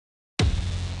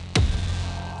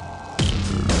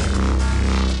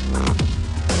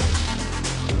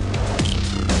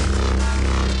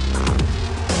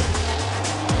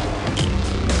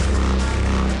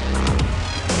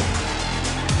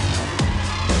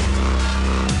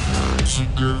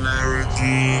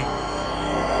Singularity.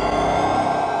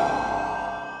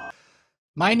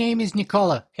 My name is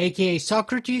Nicola, aka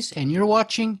Socrates, and you're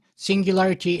watching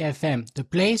Singularity FM, the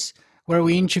place where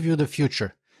we interview the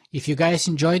future. If you guys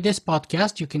enjoyed this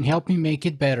podcast, you can help me make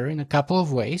it better in a couple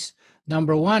of ways.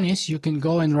 Number one is you can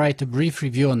go and write a brief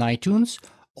review on iTunes,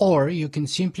 or you can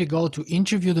simply go to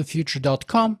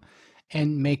interviewthefuture.com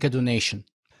and make a donation.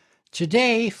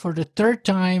 Today, for the third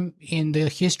time in the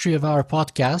history of our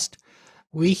podcast,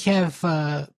 we have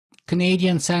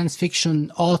Canadian science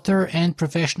fiction author and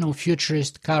professional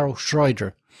futurist Karl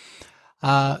Schroeder.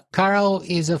 Karl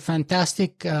is a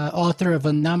fantastic author of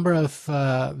a number of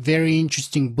very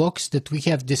interesting books that we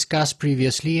have discussed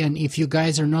previously. And if you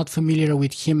guys are not familiar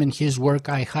with him and his work,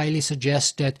 I highly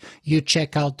suggest that you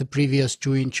check out the previous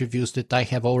two interviews that I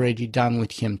have already done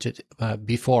with him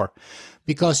before.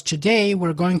 Because today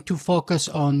we're going to focus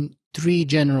on three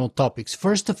general topics.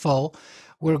 First of all,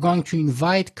 we're going to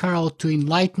invite Karl to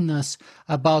enlighten us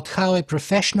about how a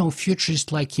professional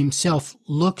futurist like himself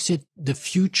looks at the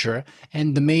future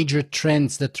and the major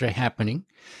trends that are happening.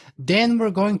 Then we're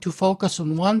going to focus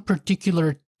on one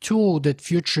particular tool that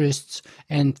futurists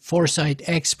and foresight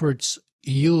experts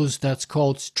use that's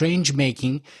called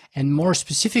Strangemaking, and more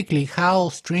specifically how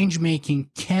Strangemaking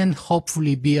can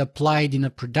hopefully be applied in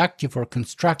a productive or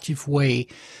constructive way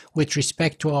with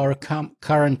respect to our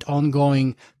current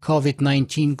ongoing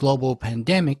COVID-19 global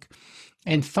pandemic.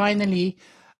 And finally,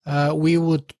 we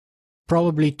would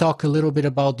probably talk a little bit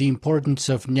about the importance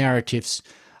of narratives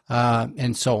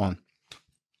and so on.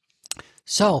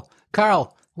 So,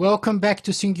 Karl, welcome back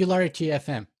to Singularity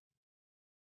FM.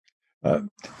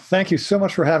 Thank you so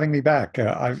much for having me back.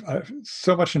 I've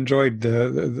so much enjoyed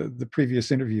the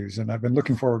previous interviews, and I've been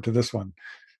looking forward to this one.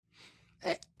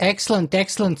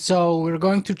 Excellent. So we're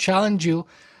going to challenge you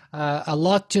a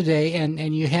lot today,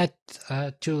 and you had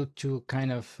to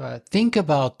kind of think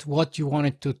about what you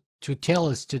wanted to tell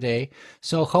us today.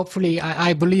 So hopefully,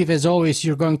 I believe, as always,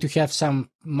 you're going to have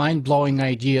some mind-blowing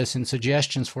ideas and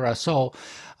suggestions for us all.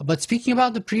 But speaking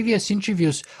about the previous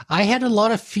interviews, I had a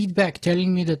lot of feedback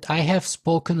telling me that I have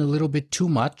spoken a little bit too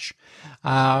much,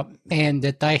 and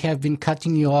that I have been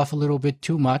cutting you off a little bit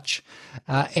too much.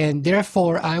 And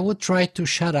therefore, I would try to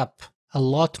shut up a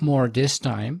lot more this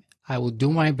time. I will do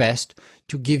my best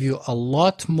to give you a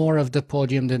lot more of the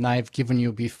podium than I've given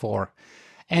you before.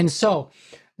 And so,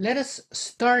 let us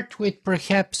start with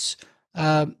perhaps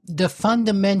the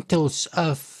fundamentals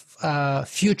of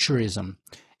futurism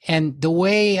and the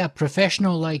way a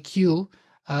professional like you,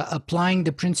 applying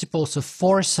the principles of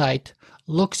foresight,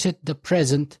 looks at the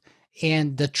present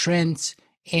and the trends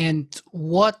and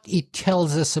what it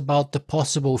tells us about the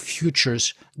possible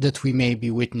futures that we may be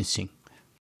witnessing.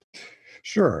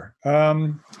 Sure.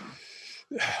 About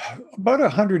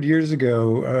 100 years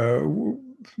ago,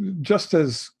 just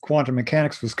as quantum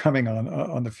mechanics was coming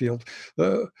on the field,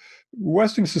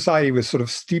 Western society was sort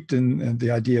of steeped in the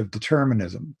idea of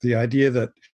determinism, the idea that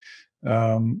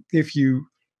if you,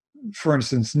 for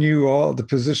instance, knew all the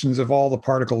positions of all the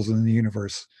particles in the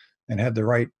universe and had the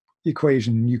right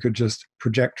equation, you could just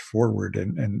project forward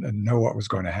and know what was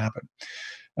going to happen.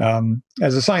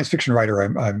 As a science fiction writer,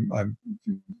 I'm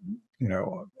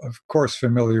of course,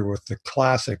 familiar with the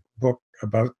classic book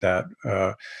about that,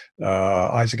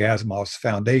 Isaac Asimov's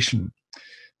Foundation,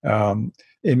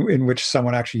 in which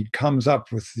someone actually comes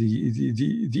up with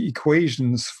the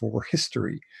equations for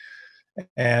history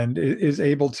and is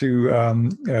able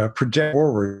to project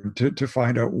forward to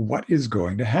find out what is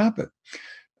going to happen.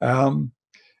 And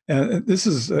this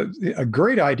is a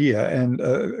great idea, and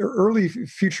early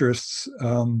futurists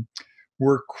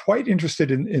were quite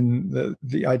interested in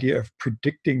the idea of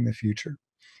predicting the future,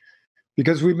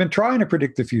 because we've been trying to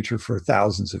predict the future for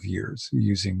thousands of years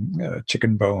using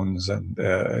chicken bones and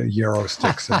yarrow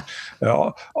sticks and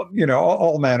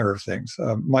all manner of things.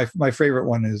 My favorite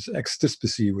one is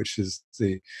extispecie, which is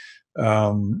the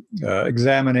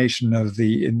examination of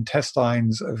the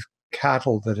intestines of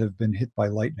cattle that have been hit by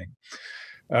lightning.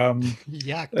 So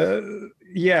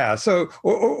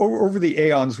over the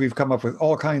aeons, we've come up with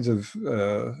all kinds of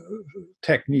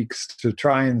techniques to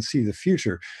try and see the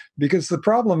future, because the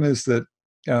problem is that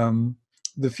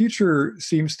the future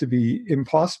seems to be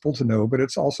impossible to know, but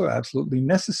it's also absolutely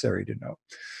necessary to know.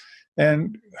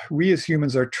 And we as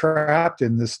humans are trapped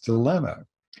in this dilemma.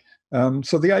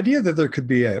 So the idea that there could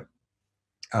be a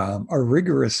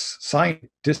rigorous science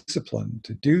discipline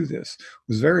to do this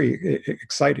was very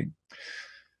exciting.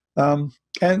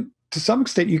 And to some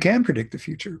extent, you can predict the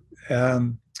future.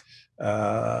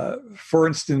 For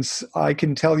instance, I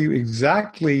can tell you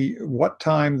exactly what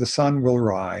time the sun will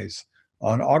rise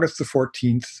on August the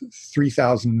 14th,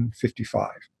 3055.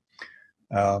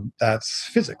 That's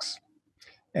physics.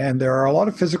 And there are a lot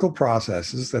of physical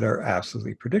processes that are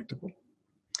absolutely predictable.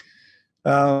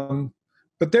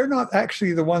 But they're not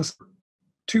actually the ones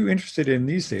too interested in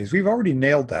these days. We've already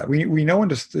nailed that. We know when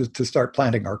to start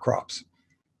planting our crops,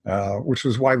 which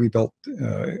was why we built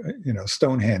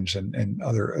Stonehenge and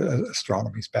other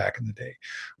astronomies back in the day.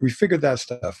 We figured that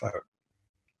stuff out.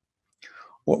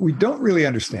 What we don't really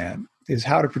understand is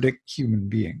how to predict human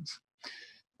beings.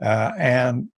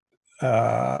 And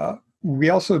we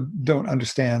also don't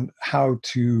understand how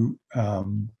to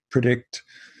predict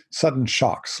sudden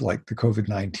shocks like the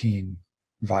COVID-19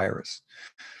 virus.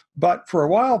 But for a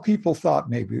while, people thought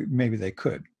maybe they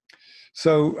could.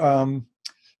 So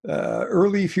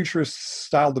early futurists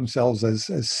styled themselves as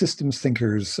systems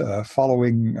thinkers,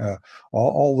 following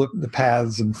all the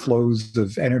paths and flows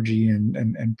of energy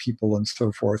and people and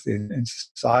so forth in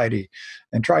society,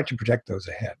 and tried to project those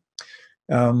ahead.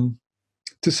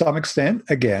 To some extent,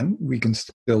 again, we can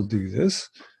still do this.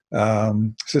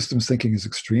 Systems thinking is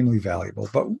extremely valuable.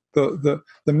 But the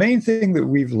main thing that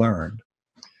we've learned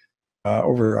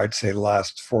over, I'd say, the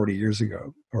last 40 years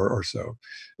ago or so,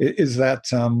 is that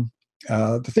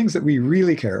the things that we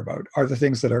really care about are the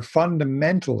things that are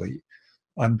fundamentally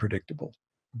unpredictable,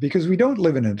 because we don't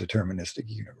live in a deterministic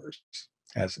universe,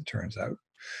 as it turns out.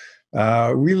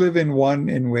 We live in one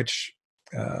in which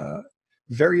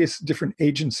various different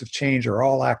agents of change are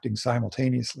all acting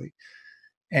simultaneously.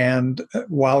 And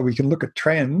while we can look at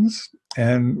trends,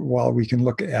 and while we can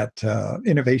look at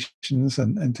innovations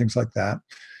and things like that,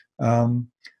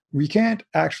 we can't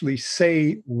actually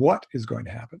say what is going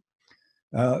to happen.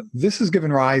 This has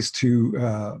given rise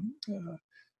to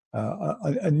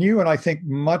a new and I think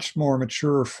much more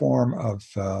mature form of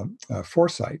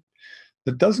foresight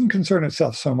that doesn't concern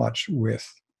itself so much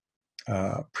with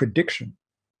prediction.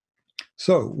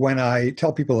 So when I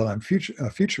tell people that I'm a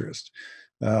futurist,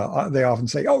 they often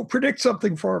say, "Oh, predict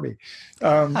something for me,"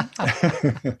 and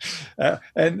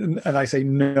I say,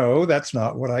 "No, that's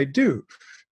not what I do."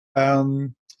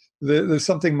 There's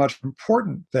something much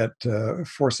important that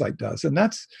foresight does, and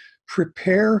that's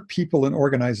prepare people and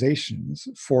organizations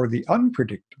for the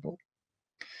unpredictable.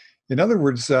 In other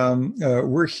words,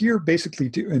 we're here basically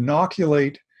to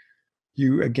inoculate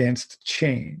you against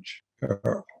change,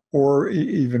 or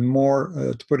even more,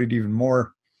 to put it even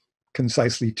more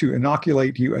concisely, to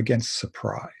inoculate you against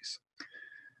surprise.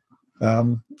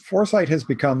 Foresight has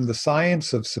become the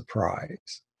science of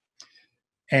surprise.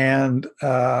 And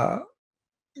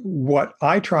what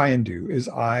I try and do is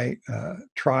I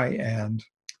try and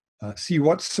see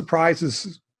what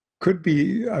surprises could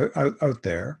be out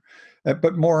there,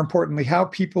 but more importantly, how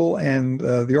people and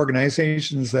the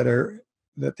organizations that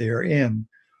they are in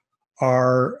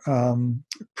are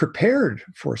prepared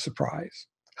for surprise,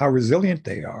 how resilient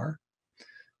they are,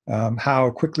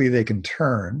 how quickly they can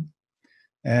turn,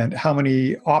 and how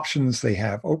many options they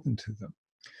have open to them.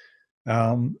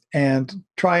 And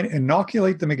try and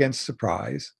inoculate them against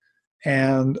surprise,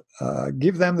 and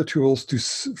give them the tools to,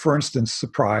 for instance,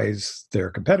 surprise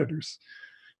their competitors,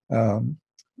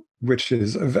 which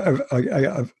is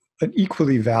an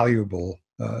equally valuable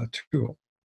tool.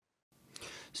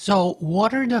 So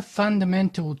what are the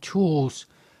fundamental tools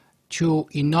to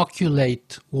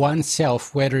inoculate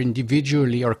oneself, whether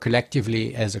individually or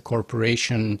collectively, as a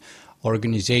corporation,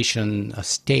 organization, a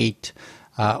state,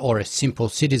 or a simple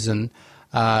citizen,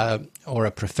 or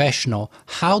a professional?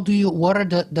 What are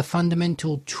the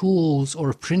fundamental tools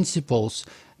or principles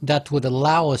that would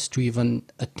allow us to even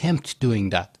attempt doing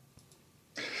that?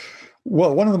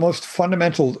 Well, one of the most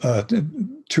fundamental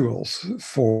tools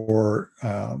for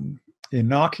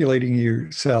inoculating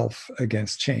yourself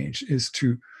against change is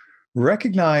to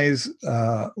recognize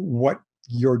what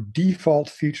your default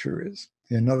future is.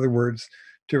 In other words,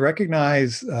 to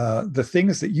recognize the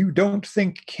things that you don't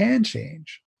think can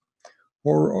change,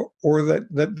 or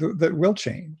that will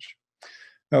change.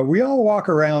 We all walk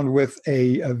around with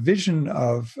a vision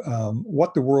of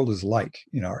what the world is like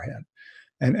in our head.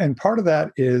 And part of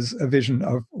that is a vision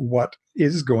of what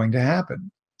is going to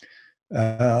happen.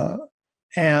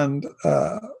 And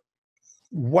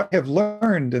what I've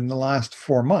learned in the last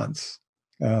 4 months,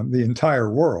 the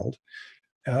entire world,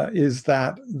 is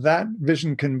that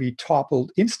vision can be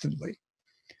toppled instantly,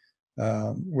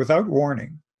 without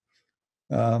warning.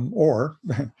 Or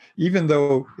even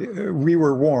though we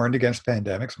were warned against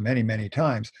pandemics many, many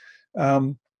times,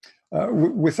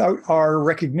 without our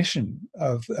recognition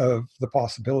of the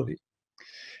possibility.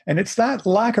 And it's that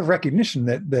lack of recognition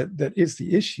that is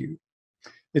the issue.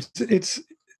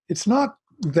 It's not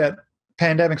that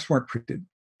pandemics weren't predicted.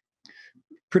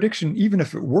 prediction, even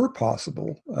if it were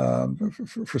possible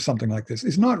for something like this,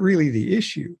 is not really the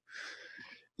issue.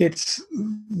 It's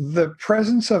the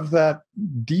presence of that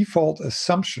default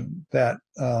assumption that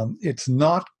it's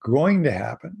not going to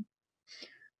happen.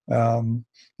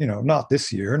 Not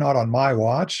this year, not on my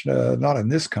watch, not in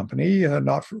this company,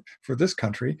 not for this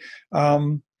country.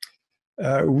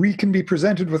 We can be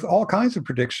presented with all kinds of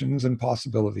predictions and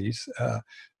possibilities,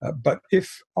 but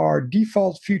if our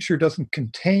default future doesn't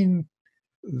contain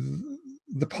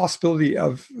the possibility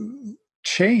of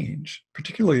change,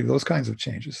 particularly those kinds of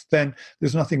changes, then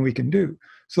there's nothing we can do.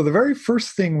 So the very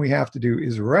first thing we have to do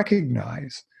is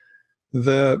recognize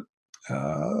the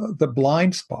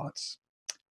blind spots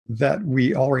that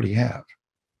we already have.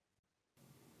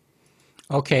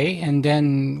 Okay, and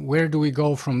then where do we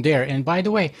go from there? And by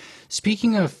the way,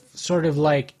 speaking of sort of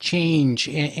like change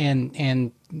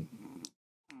and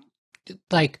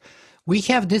like we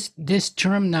have this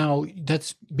term now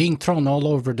that's being thrown all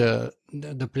over the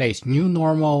place. New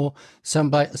normal.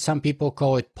 Some people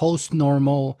call it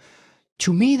post-normal.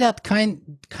 To me, that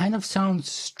kind of sounds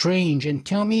strange. And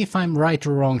tell me if I'm right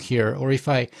or wrong here, or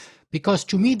because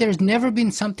to me there's never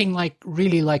been something like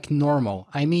really like normal.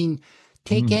 I mean,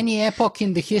 take any epoch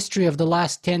in the history of the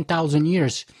last 10,000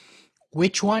 years.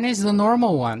 Which one is the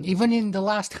normal one? Even in the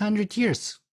last 100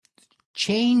 years,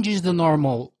 change is the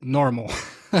normal.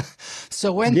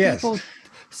 So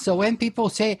when people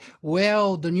say,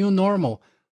 well, the new normal,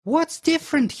 what's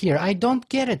different here? I don't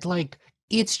get it. Like,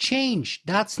 it's change.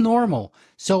 That's normal.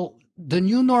 So the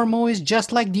new normal is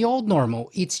just like the old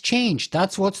normal. It's change.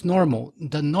 That's what's normal.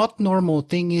 The not normal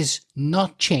thing is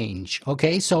not change.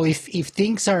 Okay. So if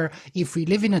we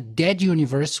live in a dead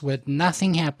universe where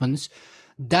nothing happens,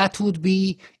 that would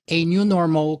be a new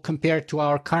normal compared to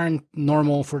our current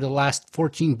normal for the last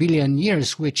 14 billion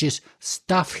years, which is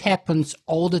stuff happens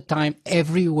all the time,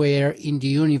 everywhere in the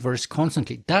universe,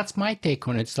 constantly. That's my take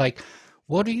on it. It's like,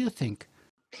 what do you think?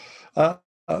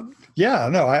 Yeah,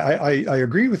 no, I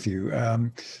agree with you.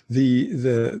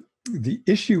 The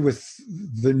issue with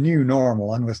the new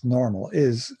normal and with normal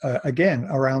is again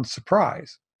around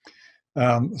surprise.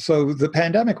 So the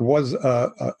pandemic was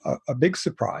a big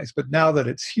surprise, but now that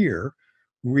it's here,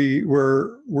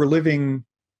 we're living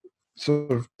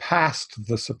sort of past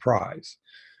the surprise.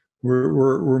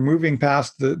 We're moving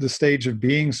past the stage of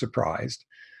being surprised,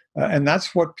 and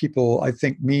that's what people, I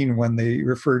think, mean when they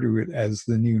refer to it as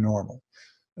the new normal.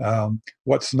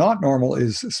 What's not normal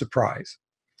is surprise.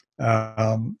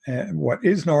 And what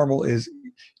is normal is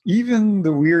even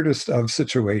the weirdest of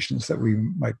situations that we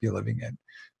might be living in.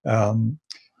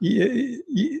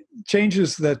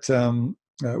 Changes that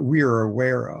we are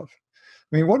aware of.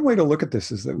 I mean, one way to look at this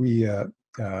is that we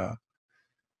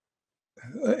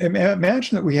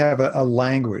imagine that we have a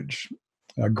language,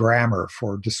 a grammar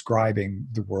for describing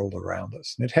the world around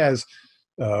us. And it has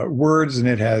words and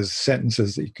it has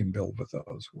sentences that you can build with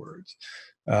those words.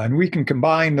 And we can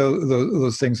combine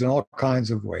those things in all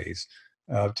kinds of ways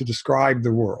to describe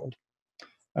the world.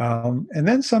 And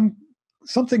then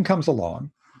something comes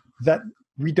along that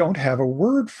we don't have a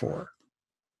word for.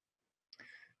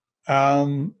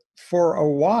 For a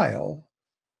while,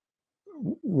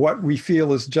 what we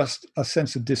feel is just a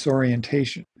sense of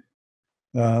disorientation.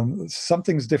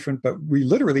 Something's different, but we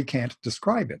literally can't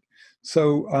describe it.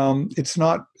 So it's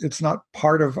not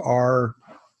part of our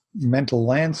mental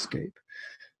landscape.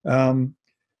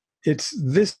 It's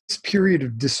this period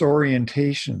of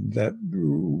disorientation that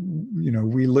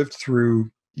we lived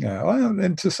through,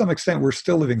 and to some extent we're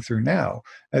still living through now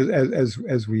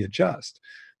as we adjust.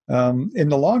 In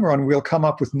the long run, we'll come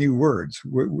up with new words,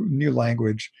 new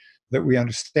language that we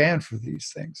understand for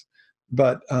these things.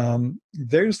 But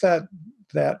there's that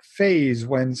phase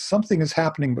when something is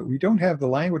happening, but we don't have the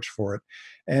language for it,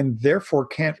 and therefore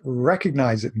can't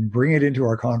recognize it and bring it into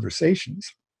our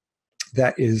conversations.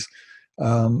 That is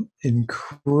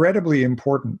incredibly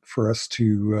important for us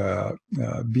to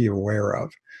be aware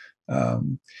of.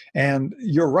 And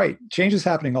you're right, change is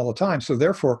happening all the time. So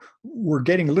therefore, we're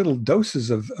getting little doses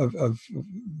of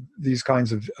these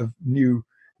kinds of new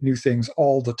things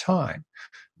all the time.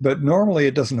 But normally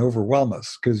it doesn't overwhelm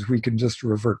us because we can just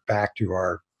revert back to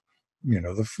our,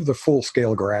 the full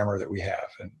scale grammar that we have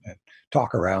and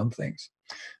talk around things.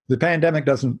 The pandemic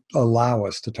doesn't allow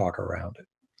us to talk around it.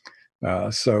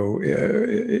 So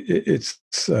it's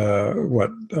what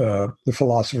the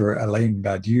philosopher Alain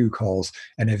Badiou calls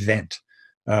an event,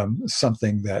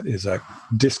 something that is a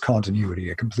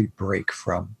discontinuity, a complete break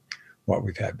from what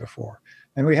we've had before.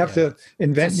 And we have to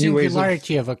invent new ways.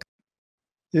 Singularity of a.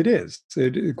 It is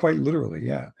quite literally,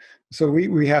 yeah. So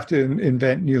we have to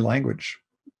invent new language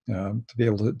to be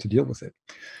able to deal with it.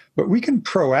 But we can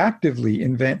proactively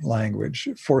invent language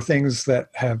for things that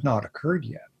have not occurred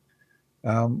yet.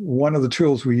 One of the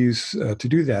tools we use to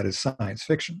do that is science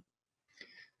fiction.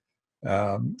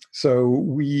 So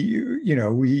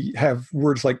we have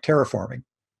words like terraforming.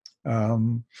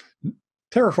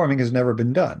 Terraforming has never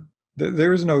been done.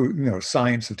 There is no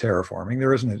science of terraforming.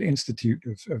 There isn't an institute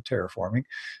of terraforming.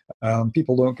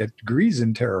 People don't get degrees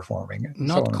in terraforming. And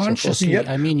Not so on consciously. And so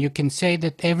forth. I mean, you can say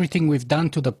that everything we've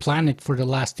done to the planet for the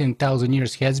last 10,000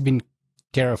 years has been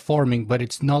terraforming, but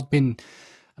it's not been.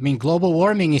 I mean, global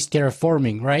warming is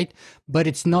terraforming, right? But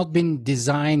it's not been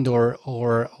designed or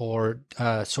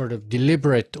sort of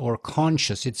deliberate or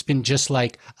conscious. It's been just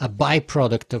like a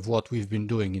byproduct of what we've been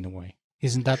doing in a way.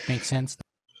 Isn't that make sense?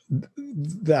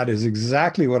 That is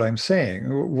exactly what I'm saying.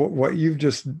 What you've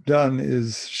just done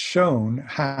is shown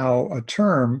how a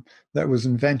term that was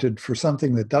invented for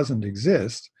something that doesn't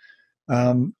exist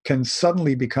can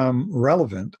suddenly become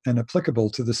relevant and applicable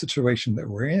to the situation that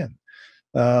we're in.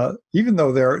 Even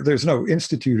though there's no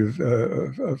institute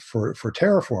for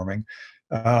terraforming,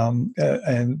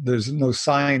 and there's no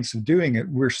science of doing it,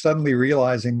 we're suddenly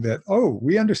realizing that,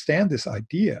 we understand this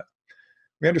idea.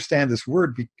 We understand this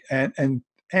word,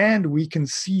 and we can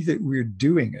see that we're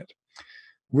doing it.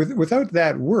 Without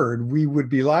that word, we would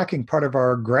be lacking part of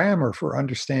our grammar for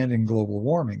understanding global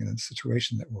warming and the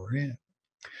situation that we're in.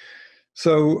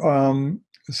 So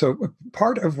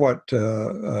part of what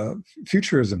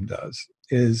futurism does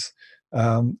is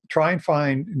try and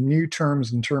find new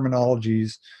terms and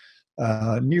terminologies,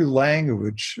 new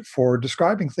language for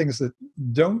describing things that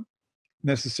don't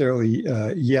necessarily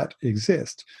yet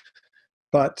exist,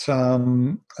 but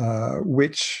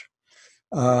which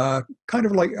kind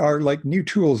of are like new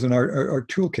tools in our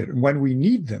toolkit. And when we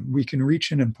need them, we can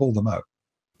reach in and pull them out.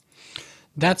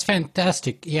 That's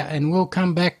fantastic. Yeah, and we'll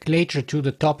come back later to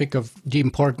the topic of the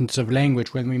importance of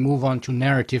language when we move on to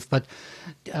narrative. But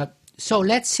so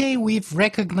let's say we've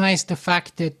recognized the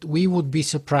fact that we would be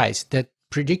surprised, that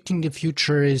predicting the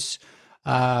future is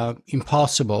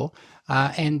impossible,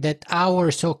 and that our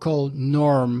so-called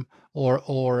norm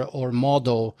or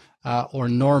model or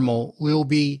normal will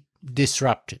be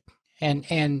disrupted.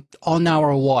 And on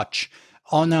our watch,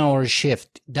 on our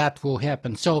shift, that will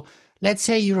happen. So let's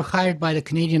say you're hired by the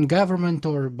Canadian government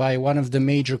or by one of the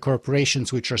major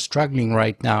corporations which are struggling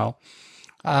right now.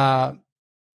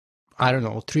 I don't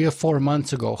know, 3 or 4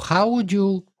 months ago. How would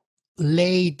you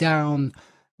lay down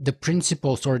the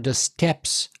principles or the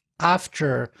steps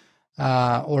after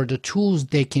or the tools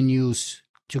they can use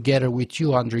together with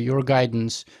you under your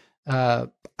guidance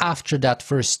after that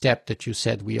first step that you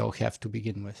said we all have to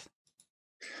begin with?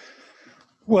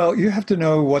 Well, you have to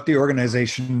know what the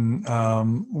organization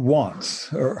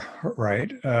wants,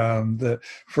 right?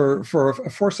 For a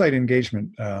foresight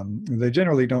engagement, they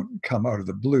generally don't come out of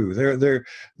the blue.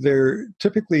 They're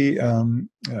typically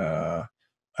about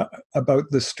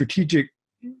the strategic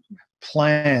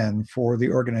plan for the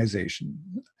organization.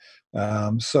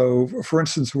 So, for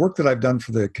instance, work that I've done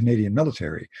for the Canadian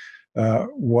military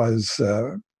was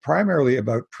primarily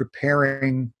about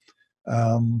preparing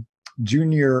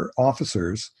junior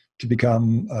officers to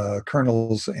become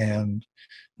colonels and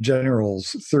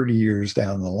generals 30 years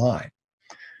down the line.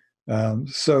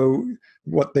 So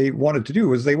what they wanted to do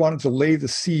was they wanted to lay the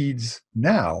seeds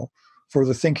now for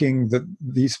the thinking that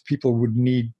these people would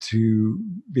need to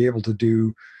be able to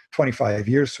do 25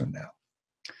 years from now.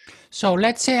 So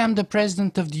let's say I'm the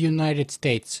president of the United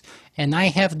States and I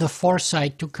have the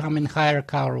foresight to come and hire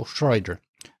Karl Schroeder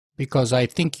because I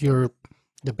think you're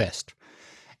the best.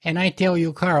 And I tell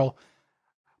you, Karl,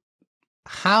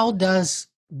 how does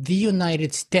the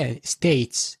United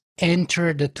States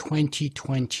enter the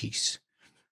 2020s?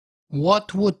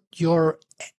 What would your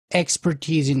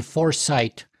expertise in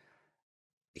foresight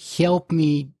help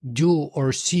me do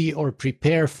or see or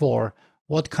prepare for?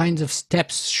 What kinds of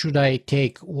steps should I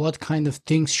take? What kind of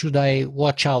things should I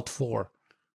watch out for?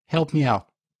 Help me out.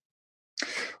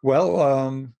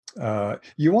 Well,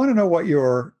 you want to know what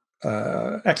your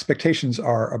expectations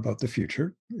are about the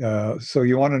future. So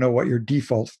you want to know what your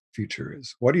default future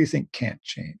is. What do you think can't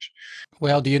change?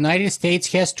 Well, the United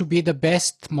States has to be the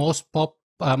best, most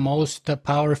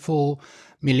powerful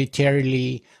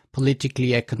militarily,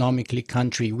 politically, economically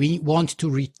country. We want to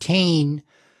retain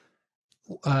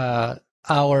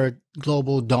our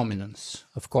global dominance,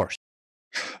 of course.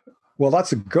 Well,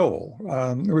 that's a goal,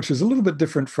 which is a little bit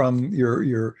different from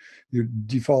your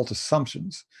default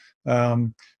assumptions. But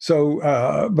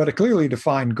a clearly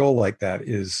defined goal like that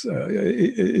is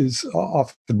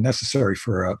often necessary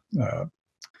for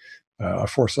a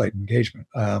foresight engagement.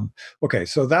 Okay,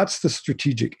 so that's the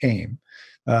strategic aim.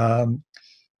 Um,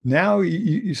 Now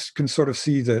you can sort of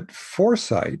see that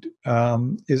foresight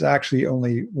is actually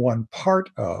only one part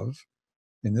of,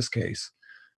 in this case,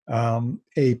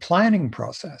 a planning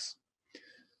process.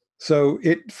 So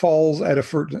it falls at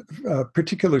a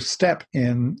particular step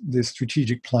in the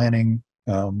strategic planning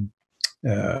uh,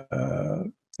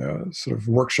 sort of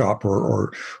workshop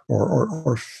or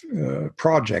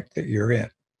project that you're in.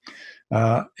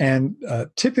 And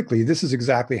typically, this is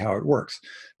exactly how it works.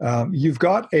 You've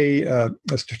got a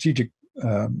strategic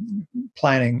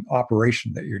planning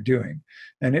operation that you're doing,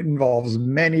 and it involves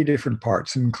many different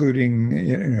parts, including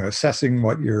assessing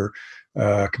what your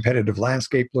competitive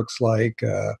landscape looks like,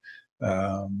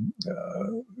 um,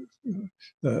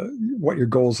 what your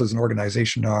goals as an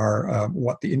organization are,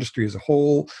 what the industry as a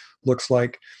whole looks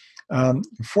like.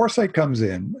 Foresight comes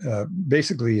in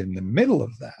basically in the middle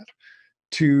of that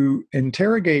to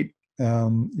interrogate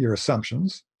your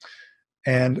assumptions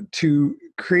and to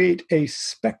create a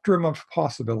spectrum of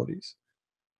possibilities.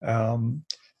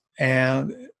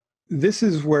 And this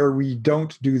is where we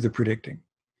don't do the predicting.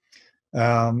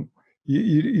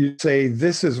 You say,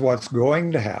 this is what's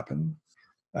going to happen.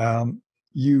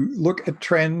 You look at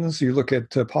trends, you look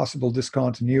at possible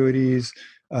discontinuities.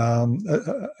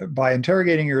 By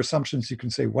interrogating your assumptions, you can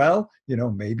say, well,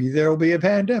 maybe there'll be a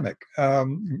pandemic,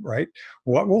 right?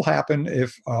 What will happen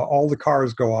if all the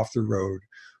cars go off the road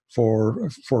for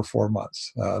 4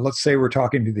 months? Let's say we're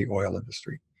talking to the oil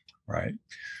industry, right?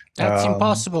 That's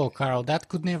impossible, Karl. That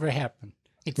could never happen.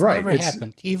 It's right. Never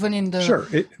happened. Even in the sure,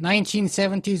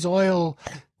 1970s oil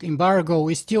embargo,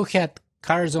 we still had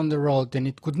cars on the road, and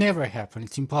it could never happen.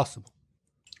 It's impossible.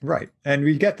 Right. And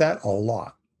we get that a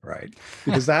lot, right?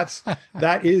 Because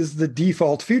that is the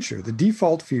default future. The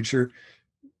default future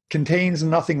contains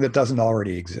nothing that doesn't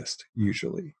already exist,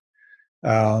 usually.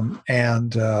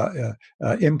 And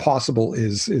impossible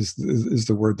is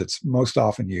the word that's most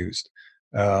often used.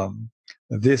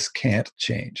 This can't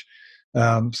change.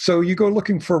 So you go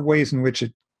looking for ways in which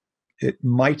it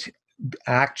might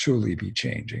actually be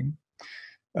changing,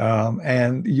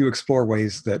 and you explore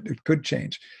ways that it could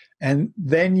change. And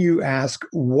then you ask,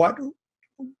 what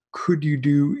could you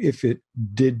do if it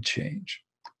did change?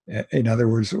 In other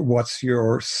words, what's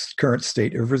your current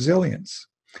state of resilience?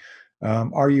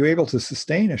 Are you able to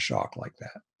sustain a shock like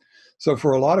that? So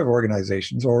for a lot of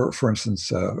organizations, or for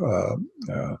instance,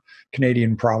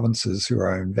 Canadian provinces who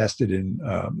are invested in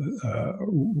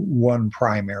one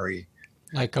primary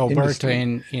like Alberta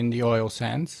in the oil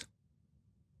sands.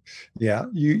 Yeah,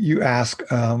 you ask,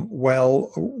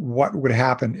 well, what would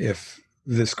happen if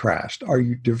this crashed? Are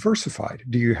you diversified?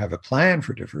 Do you have a plan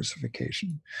for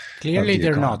diversification? Clearly,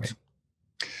 they're not.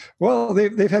 Well,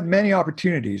 they've had many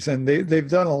opportunities, and they've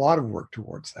done a lot of work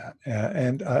towards that.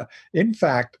 And in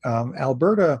fact,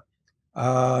 Alberta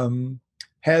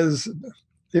has,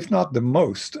 if not the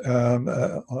most,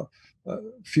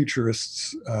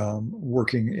 futurists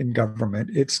working in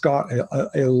government. It's got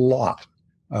a lot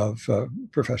of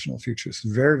professional futurists,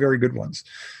 very, very good ones.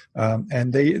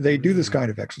 And they do this kind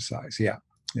of exercise. Yeah.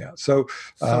 So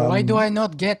why do I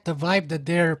not get the vibe that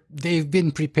they've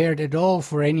been prepared at all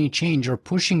for any change or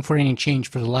pushing for any change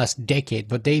for the last decade?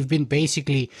 But they've been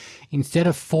basically, instead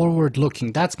of forward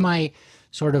looking, that's my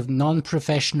sort of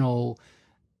non-professional,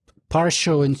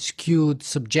 partial and skewed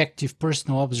subjective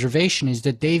personal observation, is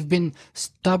that they've been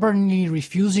stubbornly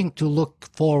refusing to look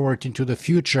forward into the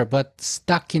future, but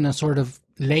stuck in a sort of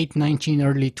late 19th,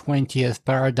 early 20th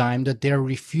paradigm that they're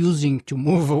refusing to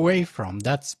move away from.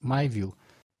 That's my view.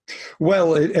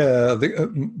 Well,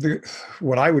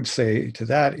 what I would say to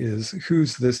that is,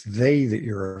 who's this they that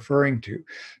you're referring to?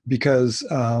 Because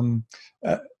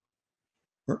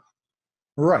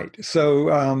right.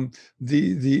 So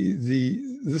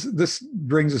this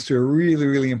brings us to a really,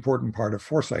 really important part of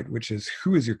foresight, which is,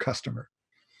 who is your customer,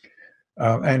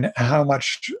 and how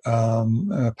much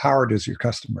power does your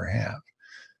customer have?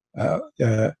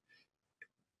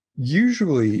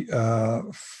 Usually,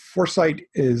 foresight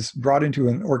is brought into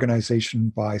an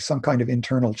organization by some kind of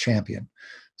internal champion,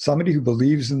 somebody who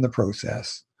believes in the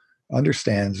process,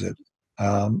 understands it,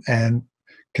 and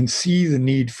can see the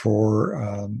need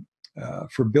for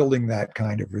building that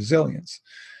kind of resilience.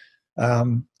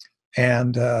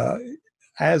 And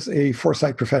as a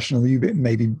foresight professional, you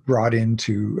may be brought in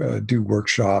to do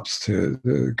workshops,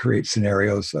 to create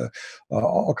scenarios,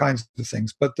 all kinds of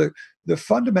things. But the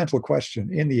fundamental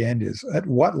question in the end is, at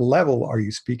what level are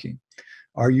you speaking?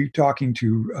 Are you talking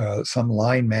to some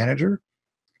line manager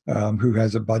who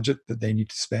has a budget that they need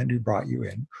to spend, who brought you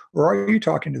in? Or are you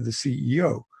talking to the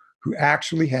CEO who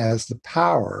actually has the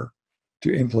power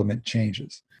to implement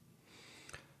changes?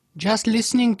 Just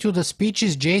listening to the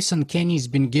speeches Jason Kenney's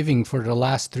been giving for the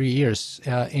last 3 years,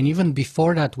 and even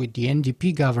before that with the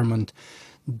NDP government,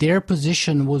 their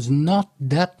position was not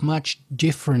that much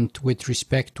different with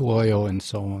respect to oil and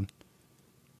so on.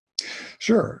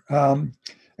 Sure.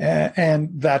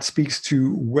 And that speaks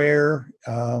to where,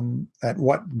 at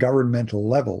what governmental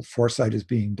level foresight is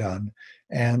being done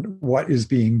and what is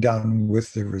being done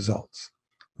with the results,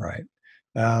 right?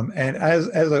 And as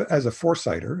a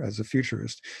foresighter, as a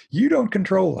futurist, you don't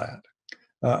control that.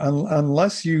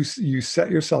 Unless you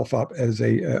set yourself up as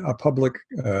a public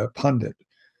pundit,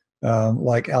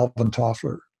 like Alvin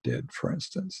Toffler did, for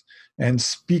instance, and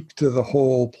speak to the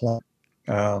whole planet,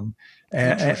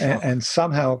 and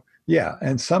somehow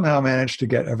manage to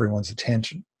get everyone's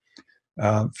attention.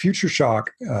 Future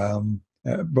Shock,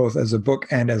 both as a book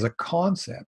and as a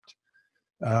concept,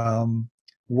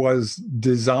 was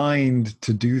designed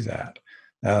to do that.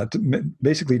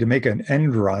 Basically to make an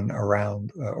end run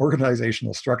around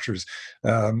organizational structures.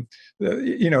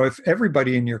 If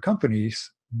everybody in your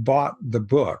companies bought the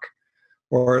book,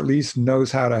 or at least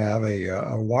knows how to have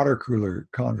a water cooler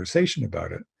conversation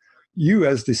about it, you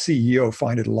as the CEO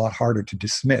find it a lot harder to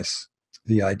dismiss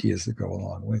the ideas that go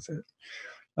along with it.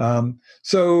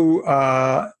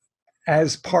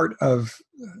 As part of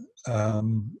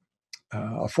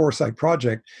a foresight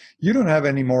project, you don't have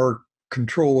any more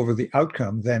control over the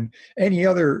outcome than any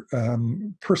other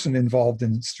person involved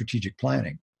in strategic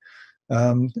planning.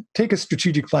 Take a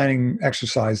strategic planning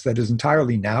exercise that is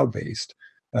entirely now based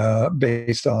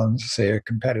on, say, a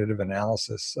competitive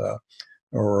analysis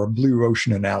or a blue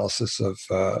ocean analysis of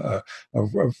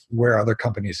where other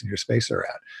companies in your space are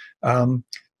at.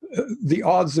 The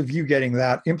odds of you getting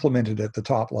that implemented at the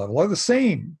top level are the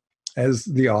same as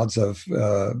the odds of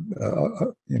a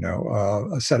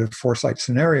set of foresight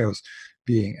scenarios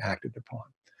being acted upon.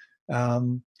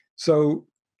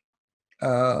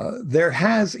 There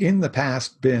has in the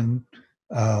past been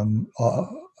a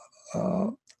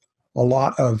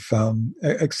lot of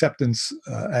acceptance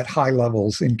at high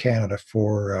levels in Canada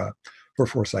for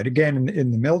foresight. Again,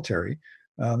 in the military,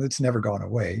 it's never gone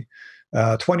away.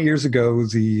 20 years ago,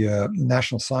 the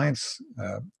National Science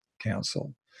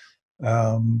Council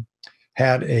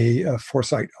had a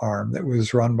foresight arm that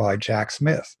was run by Jack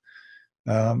Smith,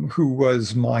 who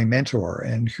was my mentor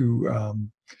and who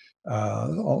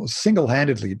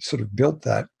single-handedly sort of built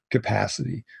that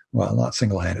capacity. Well, not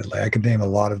single-handedly. I could name a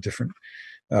lot of different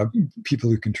people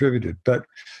who contributed, but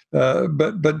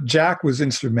Jack was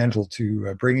instrumental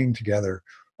to bringing together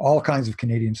all kinds of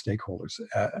Canadian stakeholders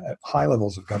at high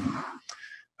levels of government.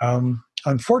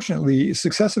 Unfortunately,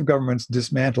 successive governments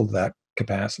dismantled that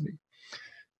capacity.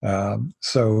 Yes,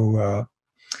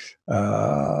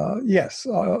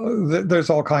 there's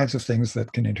all kinds of things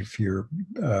that can interfere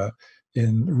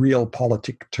in real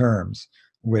politic terms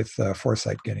with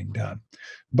foresight getting done.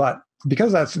 But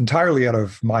because that's entirely out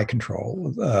of my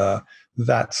control,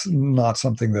 that's not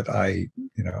something that I,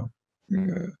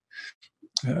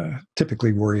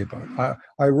 typically worry about.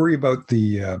 I worry about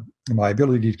my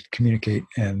ability to communicate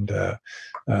and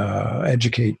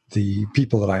educate the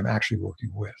people that I'm actually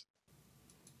working with.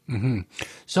 Mm-hmm.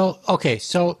 So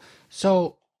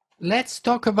let's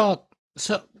talk about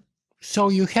so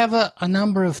you have a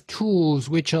number of tools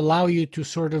which allow you to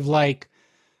sort of like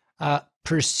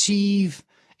perceive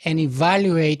and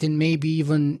evaluate and maybe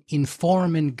even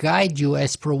inform and guide you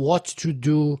as per what to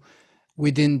do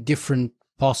within different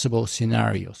possible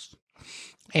scenarios.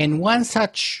 And one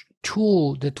such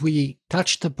tool that we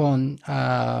touched upon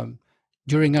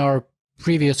during our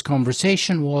previous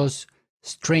conversation was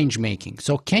Strangemaking.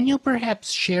 So can you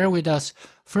perhaps share with us,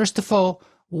 first of all,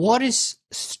 what is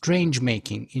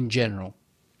Strangemaking in general?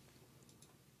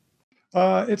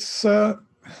 It's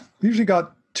usually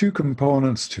got two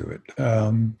components to it.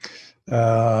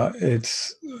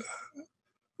 It's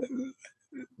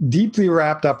deeply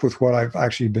wrapped up with what I've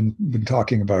actually been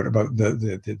talking about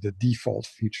the default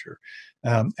future.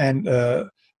 The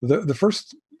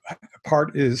first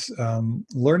part is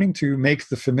learning to make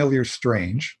the familiar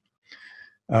strange.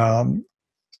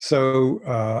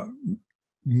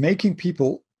 Making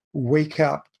people wake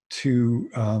up to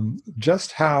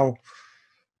just how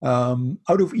out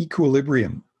of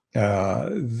equilibrium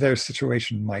their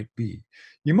situation might be.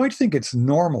 You might think it's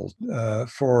normal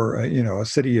for a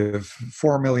city of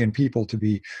 4 million people to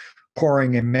be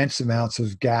pouring immense amounts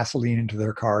of gasoline into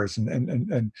their cars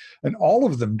and all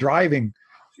of them driving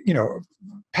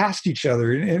past each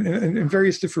other in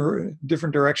various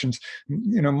different directions,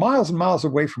 miles and miles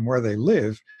away from where they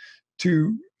live,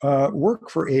 to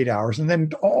work for 8 hours and then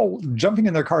all jumping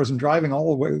in their cars and driving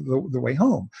all the way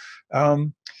home.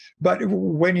 But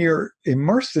when you're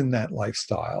immersed in that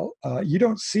lifestyle, you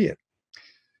don't see it.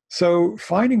 So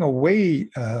finding a way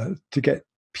to get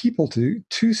people to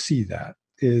see that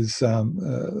is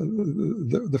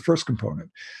the first component.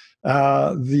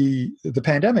 The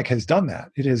pandemic has done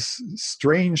that. It has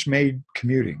strange-made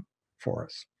commuting for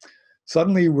us.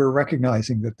 Suddenly, we're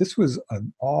recognizing that this was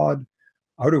an odd,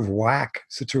 out of whack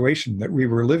situation that we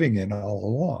were living in all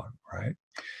along, right?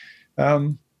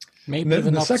 Maybe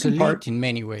even the second obsolete part, in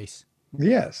many ways.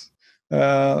 yes.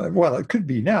 Well, it could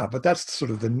be now, but that's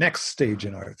sort of the next stage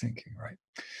in our thinking, right?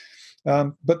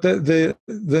 But the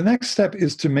next step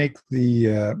is to make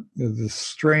the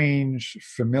strange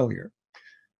familiar.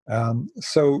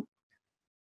 So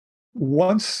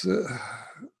once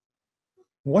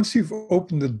you've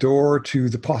opened the door to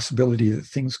the possibility that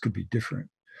things could be different,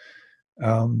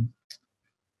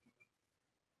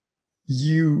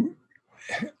 you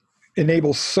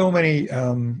enable so many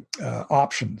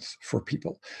options for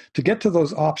people. To get to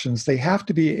those options, they have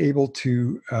to be able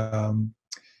to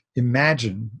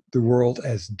imagine the world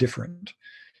as different.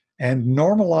 And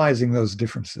normalizing those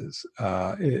differences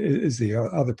is the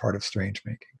other part of strange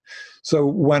making. So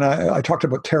when I talked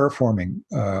about terraforming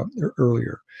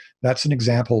earlier, that's an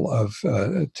example of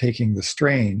taking the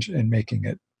strange and making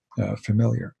it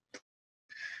familiar.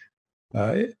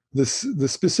 The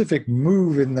specific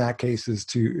move in that case is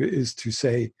to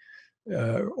say,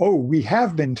 oh, we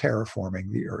have been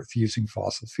terraforming the Earth using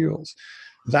fossil fuels.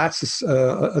 That's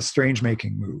a strange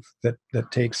making move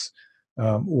that takes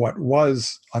what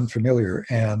was unfamiliar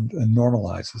and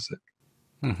normalizes it.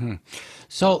 Mm-hmm.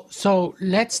 So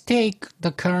let's take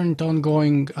the current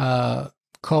ongoing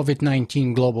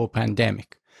COVID-19 global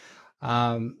pandemic.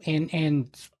 And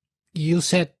you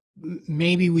said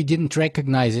maybe we didn't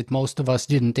recognize it. Most of us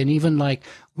didn't. And even like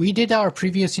we did our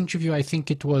previous interview, I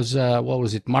think it was, what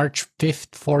was it, March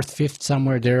 5th, 4th, 5th,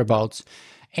 somewhere thereabouts.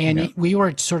 And we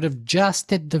were sort of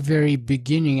just at the very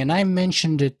beginning. And I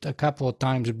mentioned it a couple of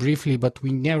times briefly, but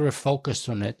we never focused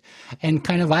on it. And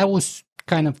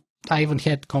I even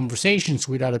had conversations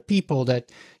with other people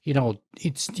that,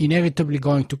 it's inevitably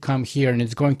going to come here and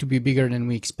it's going to be bigger than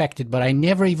we expected. But I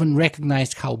never even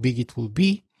recognized how big it will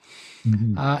be.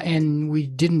 Mm-hmm. And we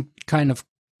didn't kind of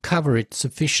cover it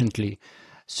sufficiently.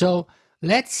 So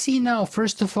let's see now,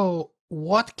 first of all,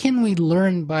 what can we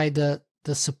learn by the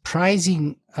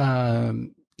surprising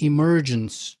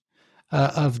emergence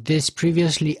of this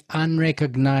previously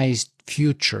unrecognized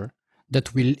future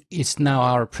that is now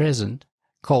our present,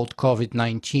 called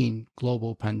COVID-19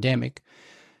 global pandemic?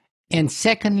 And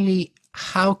secondly,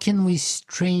 how can we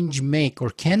strange make, or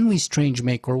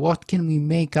what can we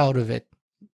make out of it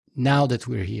now that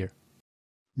we're here?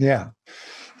 Yeah.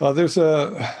 There's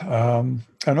an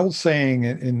old saying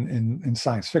in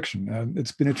science fiction.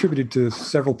 It's been attributed to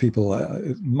several people.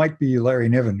 It might be Larry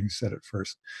Niven who said it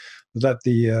first, that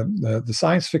the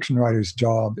science fiction writer's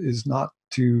job is not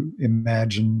to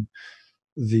imagine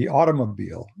the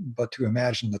automobile, but to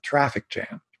imagine the traffic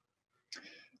jam.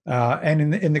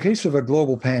 And in the case of a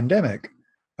global pandemic,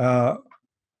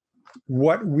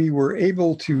 what we were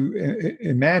able to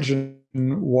imagine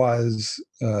was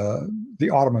the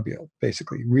automobile.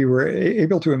 Basically, we were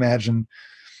able to imagine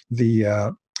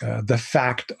the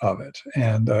fact of it,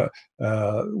 and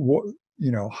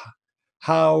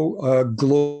how a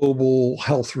global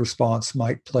health response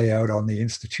might play out on the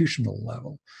institutional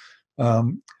level.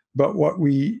 But what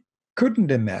we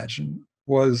couldn't imagine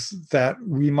was that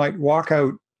we might walk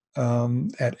out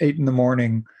at 8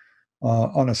 a.m.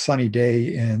 On a sunny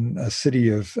day in a city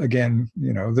of, again,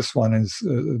 this one is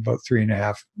about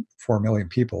 4 million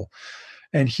people,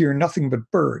 and hear nothing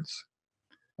but birds,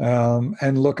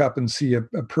 and look up and see a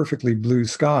perfectly blue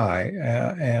sky.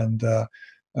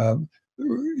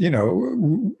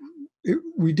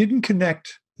 We didn't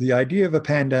connect the idea of a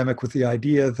pandemic with the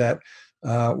idea that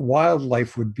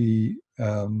wildlife would be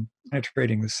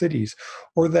penetrating the cities,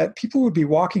 or that people would be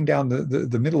walking down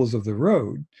the middles of the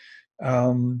road,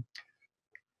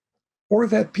 or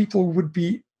that people would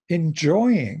be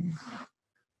enjoying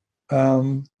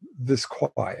this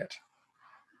quiet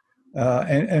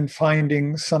and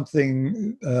finding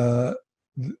something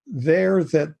there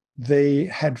that they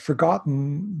had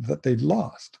forgotten that they'd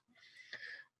lost.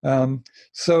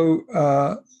 So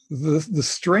the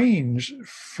strange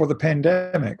for the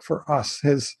pandemic for us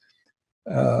has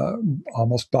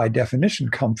almost by definition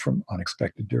come from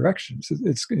unexpected directions.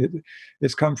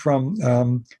 It's come from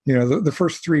the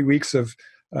first 3 weeks of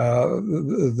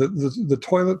the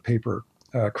toilet paper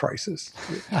crisis.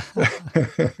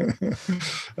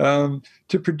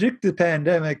 To predict the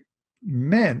pandemic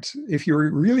meant, if you were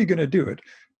really going to do it,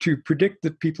 to predict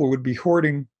that people would be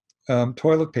hoarding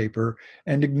toilet paper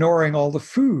and ignoring all the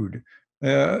food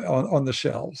on the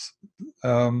shelves.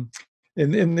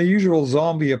 In the usual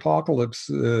zombie apocalypse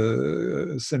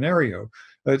scenario,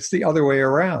 it's the other way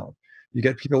around. You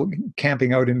get people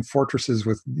camping out in fortresses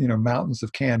with mountains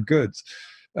of canned goods.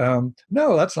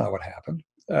 No, that's not what happened.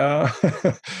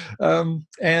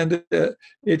 And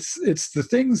it's the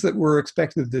things that were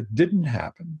expected that didn't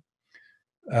happen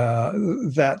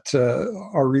that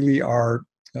are really our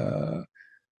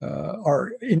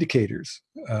indicators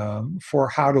for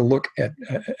how to look at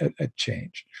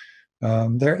change.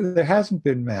 There hasn't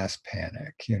been mass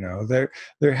panic.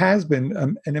 There has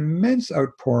been an immense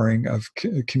outpouring of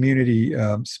community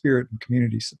spirit and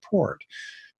community support.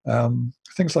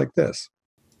 Things like this.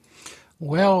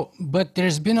 Well, but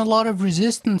there's been a lot of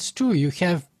resistance too. You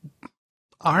have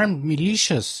armed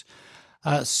militias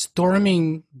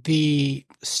storming the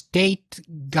state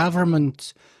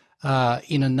government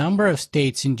in a number of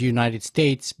states in the United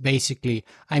States, basically.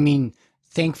 I mean,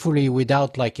 thankfully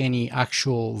without like any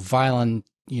actual violent,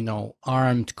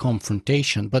 armed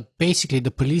confrontation. But basically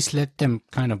the police let them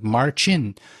kind of march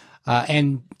in.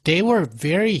 And they were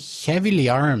very heavily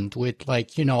armed with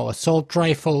assault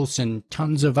rifles and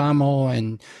tons of ammo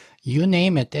and you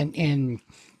name it. And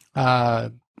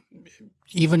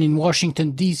even in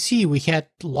Washington, D.C., we had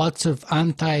lots of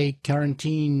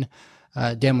anti-quarantine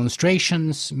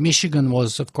demonstrations. Michigan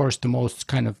was, of course, the most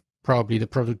probably the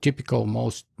prototypical,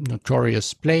 most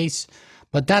notorious place.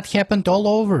 But that happened all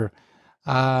over.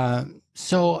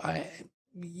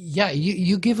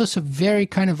 You give us a very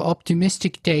kind of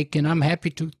optimistic take, and I'm happy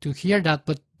to hear that.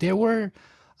 But there were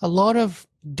a lot of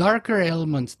darker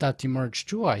elements that emerged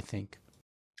too, I think.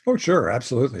 Oh, sure,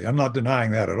 absolutely. I'm not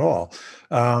denying that at all.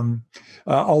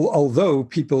 Although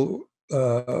people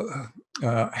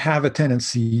have a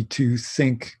tendency to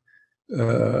think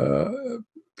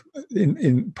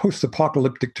in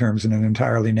post-apocalyptic terms in an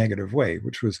entirely negative way,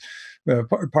 which was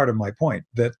part of my point,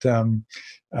 that a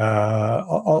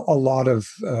lot of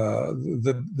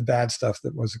the bad stuff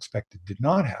that was expected did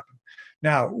not happen.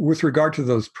 Now, with regard to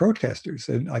those protesters,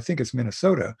 and I think it's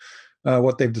Minnesota,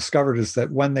 what they've discovered is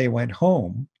that when they went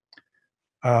home,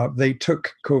 they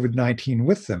took COVID-19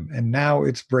 with them, and now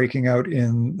it's breaking out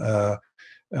in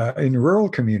rural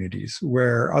communities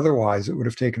where otherwise it would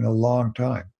have taken a long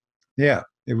time. Yeah,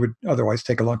 it would otherwise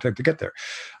take a long time to get there.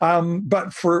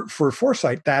 But for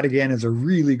Foresight, that again is a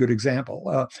really good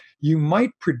example. You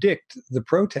might predict the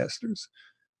protesters,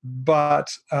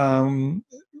 but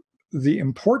the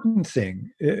important thing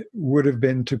would have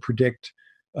been to predict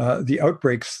the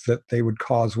outbreaks that they would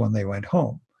cause when they went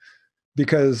home,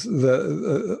 because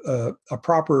a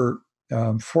proper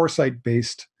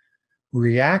Foresight-based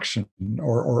reaction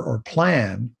or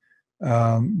plan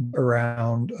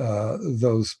around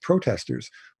those protesters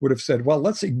would have said, well,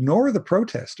 let's ignore the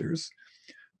protesters,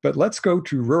 but let's go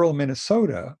to rural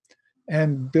Minnesota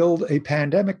and build a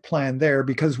pandemic plan there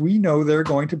because we know they're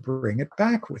going to bring it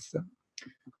back with them.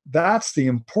 That's the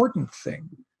important thing,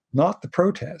 not the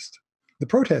protest. The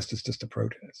protest is just a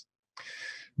protest.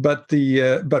 But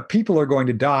people are going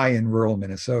to die in rural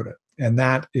Minnesota, and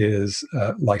that is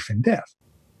life and death.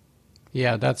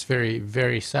 Yeah, that's very,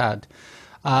 very sad.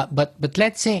 But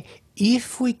let's say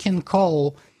if we can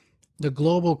call the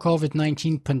global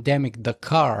COVID-19 pandemic the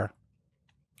car,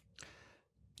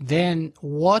 then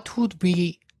what would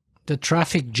be the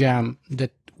traffic jam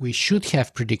that we should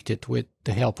have predicted with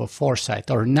the help of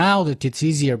Foresight? Or now that it's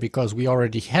easier because we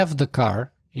already have the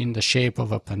car in the shape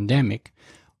of a pandemic,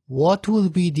 what will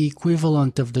be the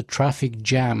equivalent of the traffic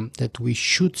jam that we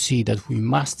should see, that we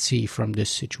must see from this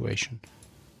situation?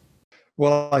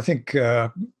 Well, I think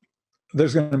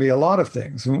there's going to be a lot of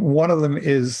things. One of them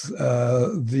is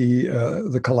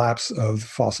the collapse of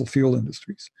fossil fuel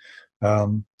industries.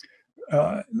 The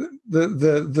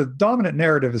dominant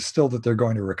narrative is still that they're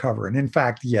going to recover, and in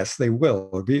fact, yes, they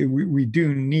will. We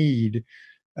do need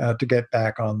to get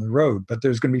back on the road, but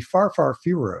there's going to be far, far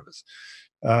fewer of us.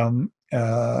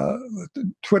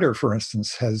 Twitter, for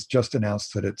instance, has just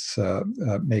announced that it's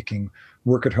making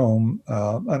work at home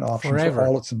an option for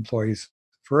all its employees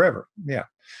forever. Yeah.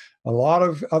 A lot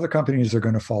of other companies are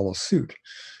going to follow suit.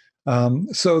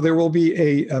 So there will be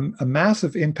a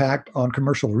massive impact on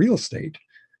commercial real estate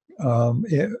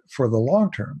for the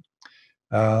long term.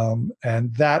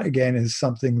 And that, again, is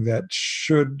something that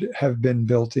should have been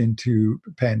built into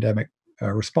pandemic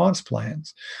response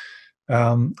plans.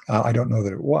 I don't know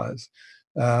that it was.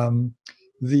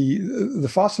 The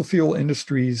fossil fuel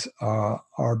industries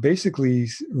are basically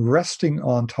resting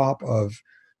on top of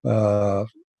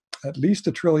at least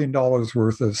 $1 trillion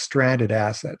worth of stranded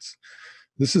assets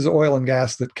This is oil and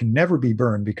gas that can never be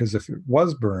burned, because if it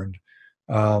was burned,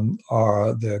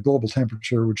 the global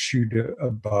temperature would shoot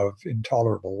above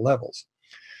intolerable levels.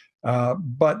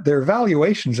 But their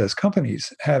valuations as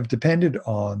companies have depended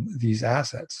on these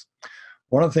assets.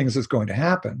 One of the things that's going to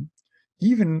happen,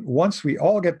 even once we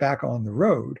all get back on the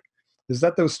road, is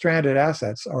that those stranded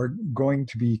assets are going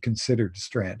to be considered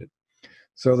stranded.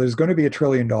 So there's going to be $1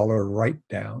 trillion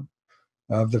write-down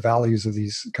of the values of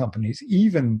these companies,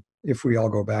 even if we all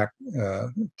go back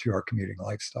to our commuting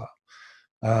lifestyle.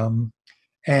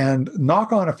 And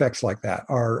knock-on effects like that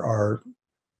are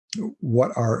what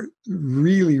are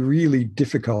really, really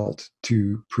difficult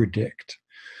to predict.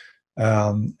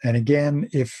 And again,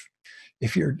 if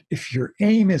your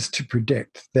aim is to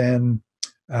predict, then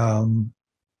the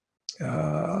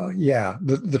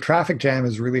traffic jam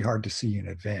is really hard to see in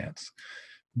advance.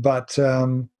 But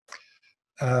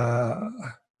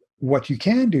what you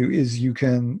can do is you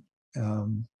can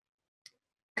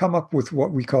come up with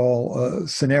what we call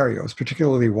scenarios,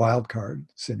 particularly wildcard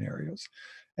scenarios.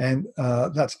 And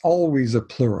that's always a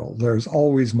plural. There's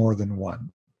always more than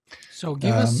one. So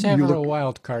give us several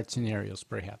wildcard scenarios,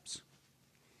 perhaps.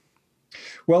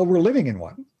 Well, we're living in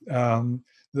one.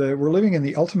 We're living in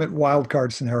the ultimate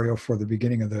wildcard scenario for the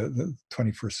beginning of the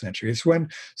 21st century. It's when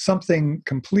something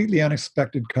completely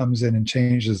unexpected comes in and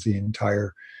changes the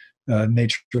entire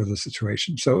nature of the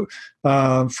situation. So,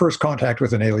 first contact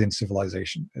with an alien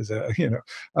civilization is a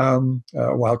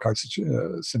wildcard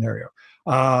scenario.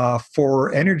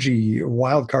 For energy,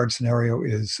 wildcard scenario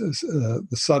is the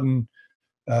sudden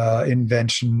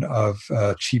invention of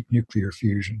cheap nuclear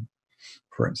fusion,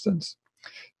 for instance.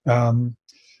 The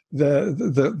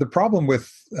problem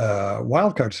with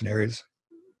wildcard scenarios,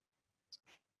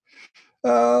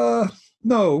 no,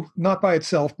 not by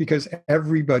itself, because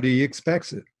everybody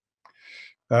expects it.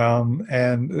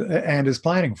 And is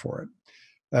planning for it.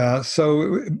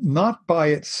 So not by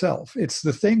itself. It's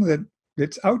the thing that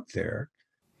it's out there,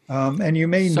 and you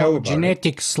may know about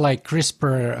genetics it. Like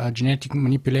CRISPR, genetic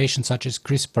manipulation such as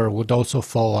CRISPR would also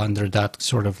fall under that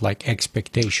sort of like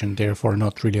expectation, therefore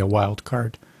not really a wild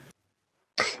card.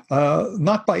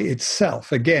 Not by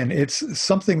itself. Again, it's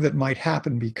something that might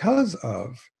happen because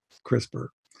of CRISPR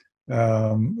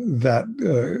that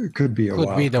could be a wild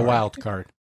card. Could be the wild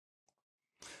card.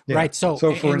 Yeah. Right. So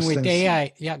for instance, with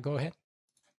AI, go ahead.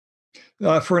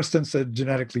 For instance, a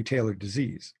genetically tailored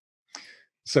disease.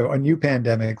 So a new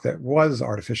pandemic that was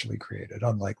artificially created,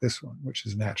 unlike this one, which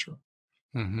is natural.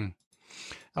 Mm-hmm.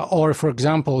 Or, for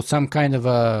example, some kind of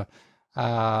a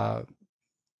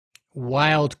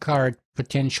wild card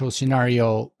potential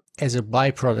scenario as a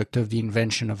byproduct of the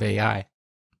invention of AI.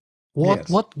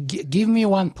 Give me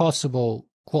one possible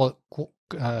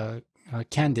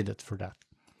candidate for that.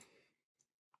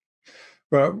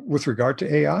 With regard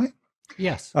to AI?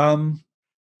 Yes. I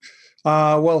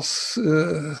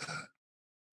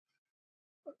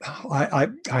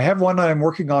have one that I'm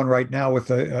working on right now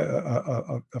with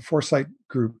a Foresight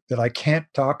group that I can't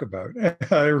talk about.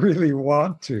 I really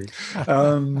want to.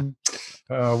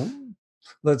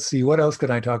 Let's see, what else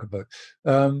can I talk about?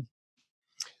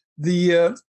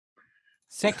 The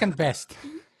second best.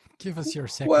 Give us your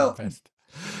second best.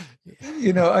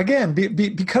 Again,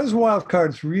 because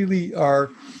wildcards really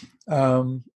are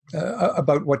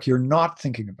about what you're not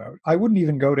thinking about, I wouldn't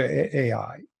even go to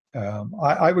AI.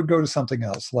 I would go to something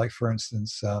else, like, for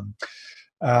instance,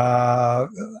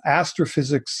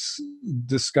 astrophysics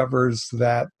discovers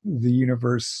that the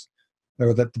universe,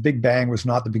 or that the Big Bang was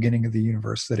not the beginning of the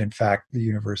universe, that in fact the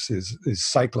universe is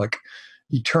cyclic,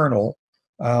 eternal,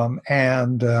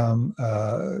 and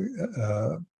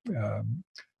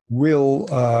will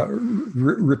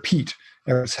repeat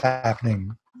as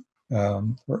happening.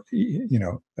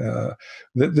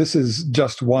 This is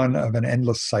just one of an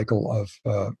endless cycle of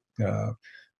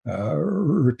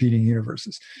repeating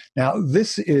universes. Now,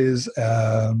 this is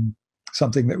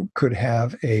something that could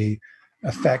have a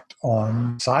effect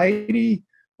on society,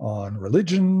 on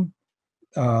religion,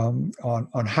 on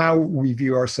how we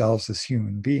view ourselves as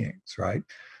human beings, right?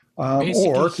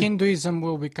 Basically, Hinduism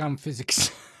will become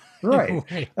physics. Right.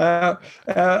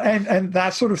 And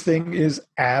that sort of thing is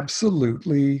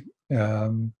absolutely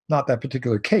not that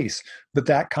particular case, but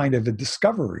that kind of a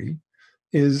discovery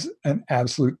is an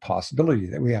absolute possibility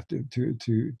that we have to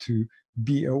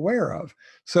be aware of.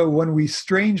 So when we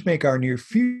strange make our near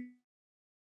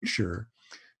future,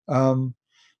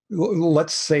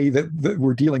 let's say that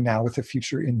we're dealing now with a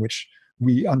future in which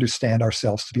we understand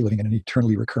ourselves to be living in an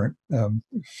eternally recurrent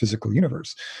physical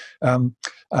universe.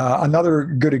 Another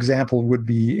good example would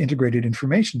be integrated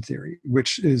information theory,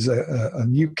 which is a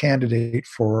new candidate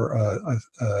for a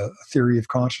theory of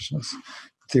consciousness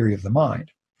theory of the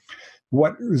mind.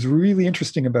 What is really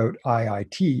interesting about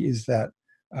IIT is that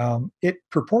it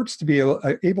purports to be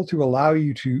able to allow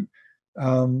you to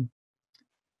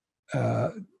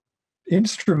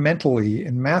instrumentally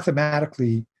and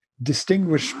mathematically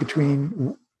distinguish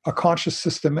between a conscious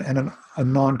system and a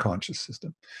non-conscious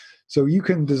system. So you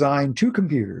can design two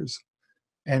computers,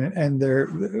 and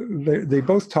they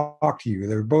both talk to you.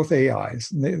 They're both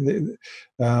AIs, and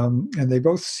they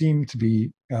both seem to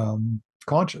be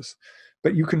conscious.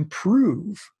 But you can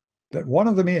prove that one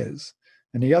of them is,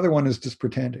 and the other one is just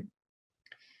pretending.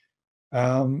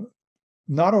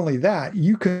 Not only that,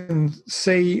 you can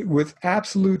say with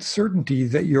absolute certainty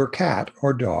that your cat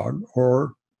or dog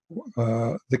or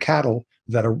the cattle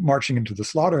that are marching into the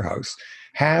slaughterhouse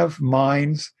have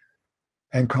minds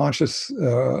and conscious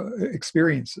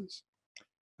experiences.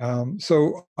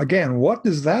 So again, what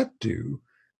does that do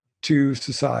to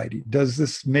society? Does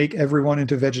this make everyone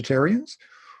into vegetarians,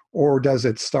 or does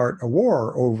it start a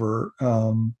war over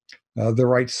the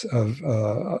rights of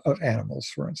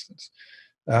animals, for instance?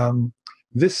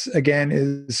 This, again,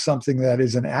 is something that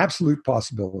is an absolute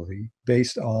possibility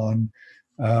based on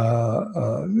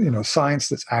science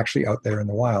that's actually out there in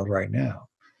the wild right now.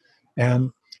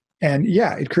 And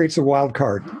yeah, it creates a wild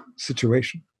card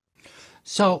situation.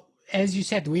 So, as you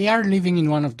said, we are living in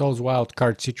one of those wild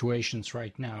card situations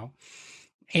right now.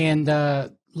 And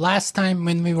last time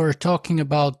when we were talking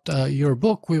about your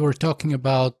book, we were talking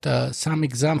about some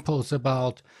examples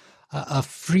about a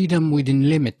freedom within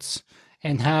limits,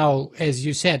 and how, as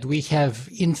you said, we have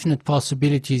infinite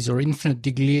possibilities or infinite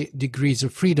degrees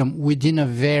of freedom within a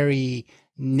very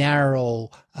narrow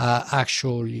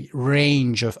actually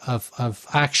range of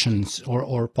actions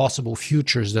or possible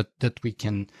futures that we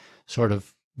can sort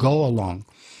of go along.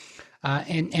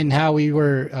 And how we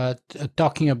were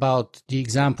talking about the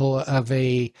example of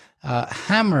a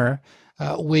hammer,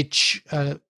 which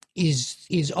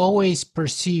is always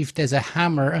perceived as a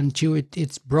hammer until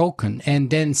it's broken, and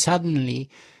then suddenly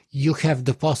you have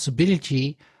the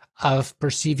possibility of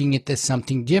perceiving it as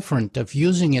something different, of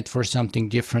using it for something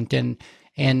different, and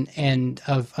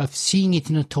of seeing it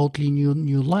in a totally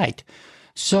new light.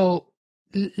 So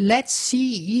let's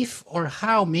see if or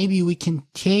how maybe we can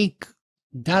take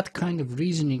that kind of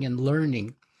reasoning and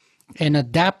learning and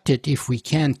adapt it, if we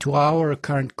can, to our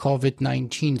current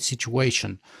COVID-19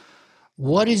 situation.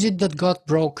 What is it that got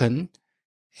broken,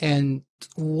 and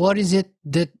what is it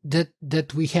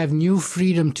that we have new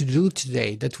freedom to do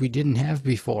today that we didn't have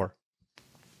before?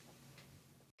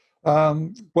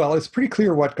 Well, it's pretty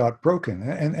clear what got broken,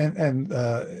 and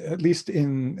at least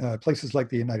in places like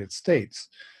the United States,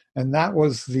 and that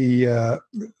was the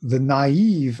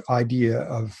naive idea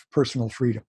of personal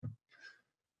freedom.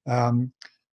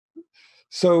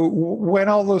 So when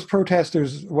all those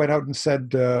protesters went out and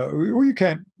said, well, you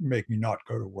can't make me not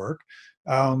go to work,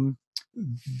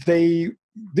 they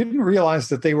didn't realize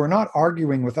that they were not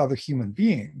arguing with other human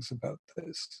beings about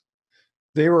this.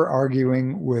 They were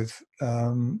arguing with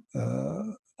an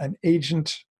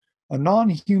agent, a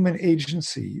non-human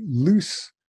agency,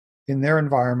 loose in their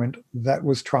environment, that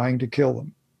was trying to kill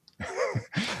them.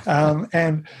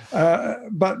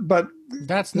 But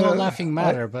that's no laughing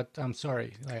matter. But I'm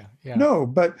sorry. Yeah. No,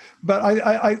 but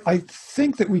I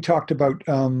think that we talked about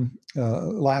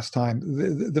last time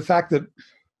the fact that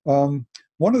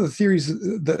one of the theories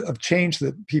of change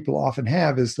that people often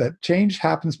have is that change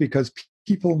happens because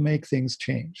people make things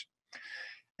change.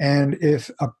 And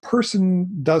if a person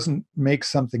doesn't make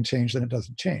something change, then it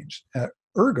doesn't change.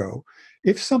 Ergo,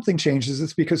 if something changes,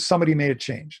 it's because somebody made it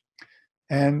change.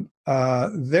 And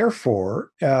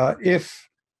therefore, if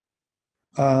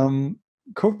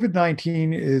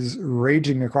COVID-19 is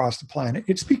raging across the planet,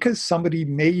 it's because somebody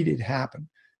made it happen.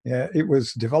 It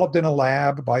was developed in a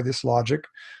lab by this logic.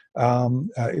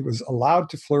 It was allowed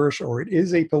to flourish, or it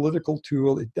is a political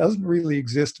tool. It doesn't really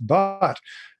exist, but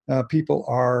people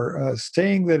are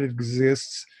saying that it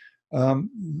exists.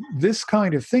 This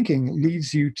kind of thinking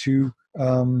leads you to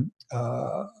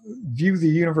view the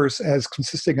universe as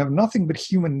consisting of nothing but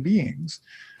human beings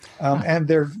and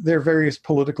their various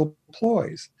political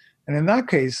ploys. And in that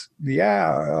case,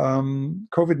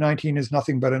 COVID-19 is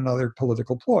nothing but another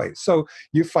political ploy. So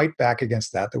you fight back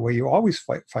against that the way you always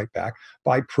fight back,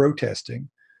 by protesting,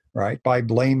 right? By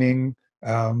blaming,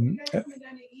 by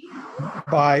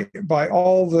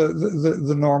all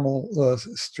the normal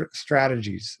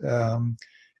strategies.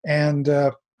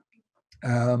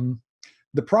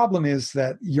 The problem is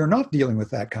that you're not dealing with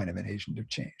that kind of an agent of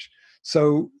change.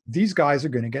 So these guys are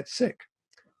going to get sick.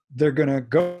 They're going to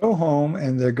go home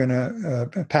and they're going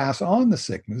to pass on the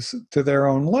sickness to their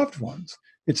own loved ones.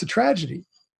 It's a tragedy.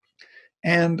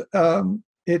 And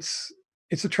it's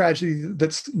a tragedy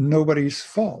that's nobody's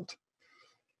fault.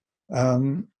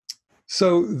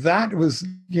 So that was,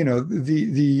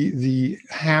 the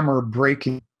hammer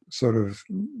breaking sort of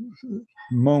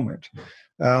moment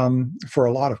for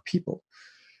a lot of people.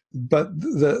 But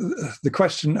the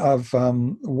question of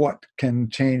what can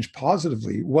change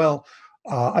positively, well,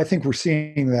 I think we're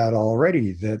seeing that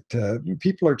already. That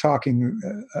people are talking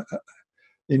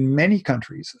in many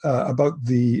countries about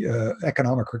the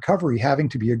economic recovery having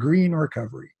to be a green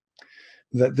recovery.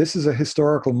 That this is a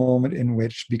historical moment in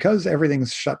which, because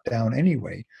everything's shut down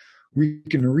anyway, we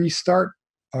can restart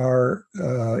our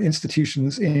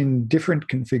institutions in different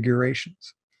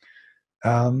configurations.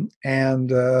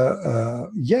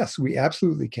 Yes, we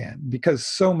absolutely can, because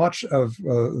so much of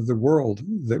the world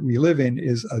that we live in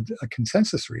is a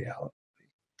consensus reality.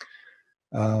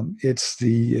 It's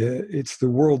the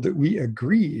world that we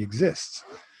agree exists.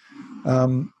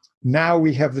 Now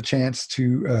we have the chance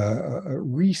to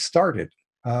restart it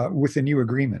with a new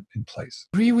agreement in place.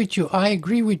 I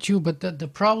agree with you, but the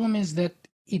problem is that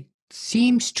it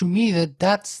seems to me that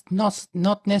that's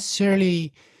not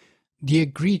necessarily the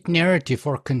agreed narrative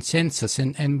or consensus,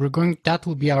 and that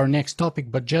will be our next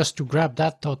topic. But just to grab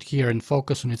that thought here and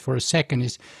focus on it for a second,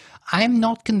 is I'm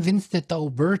not convinced that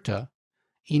Alberta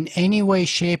in any way,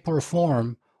 shape, or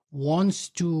form wants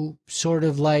to sort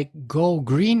of like go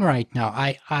green right now.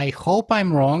 I hope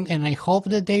I'm wrong, and I hope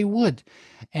that they would.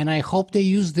 And I hope they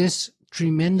use this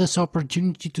tremendous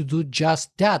opportunity to do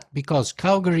just that, because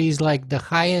Calgary is like the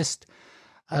highest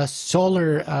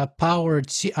solar powered,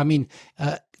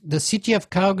 the city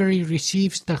of Calgary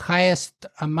receives the highest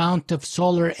amount of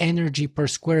solar energy per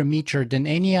square meter than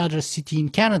any other city in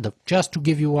Canada, just to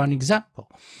give you one example.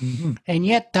 Mm-hmm. And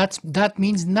yet that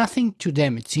means nothing to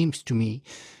them, it seems to me.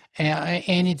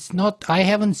 And it's not, I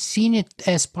haven't seen it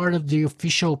as part of the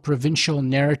official provincial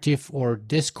narrative or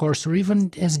discourse or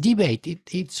even as debate.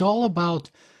 It's all about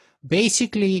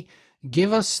basically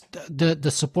give us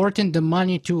the support and the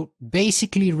money to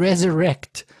basically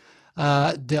resurrect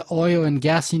the oil and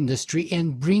gas industry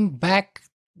and bring back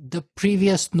the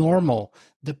previous normal,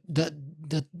 the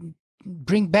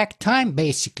bring back time,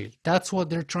 basically. That's what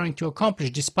they're trying to accomplish.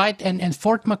 Despite, and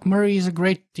Fort McMurray is a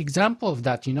great example of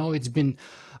that. It's been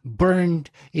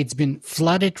burned, it's been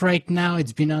flooded right now,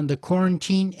 it's been under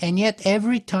quarantine, and yet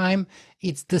every time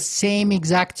it's the same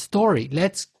exact story.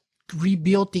 Let's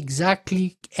rebuild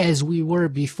exactly as we were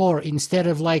before, instead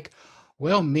of like,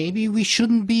 well, maybe we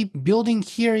shouldn't be building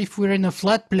here if we're in a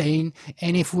floodplain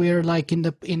and if we're like in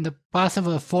the path of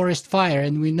a forest fire,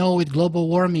 and we know with global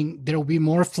warming there will be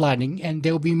more flooding and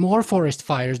there will be more forest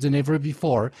fires than ever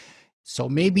before. So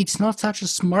maybe it's not such a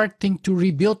smart thing to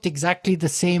rebuild exactly the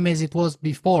same as it was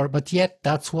before, but yet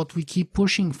that's what we keep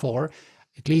pushing for,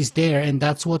 at least there, and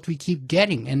that's what we keep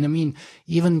getting. And I mean,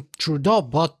 even Trudeau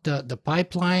bought the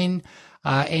pipeline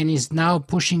and is now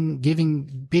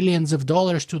giving billions of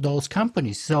dollars to those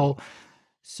companies. So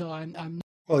I'm.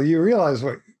 Well, you realize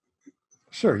what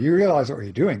you're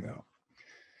doing, though.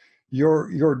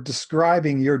 You're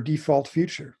describing your default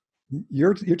future.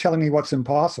 You're telling me what's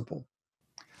impossible.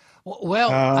 Well,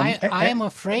 I am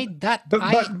afraid that. But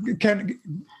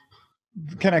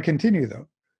can I continue though?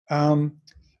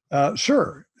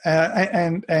 Sure,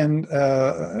 and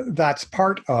that's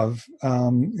part of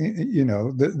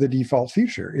the default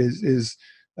future is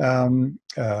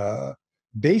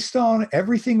based on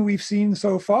everything we've seen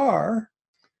so far.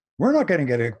 We're not going to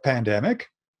get a pandemic,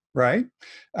 right?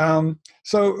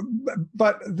 So,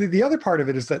 but the other part of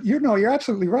it is that you're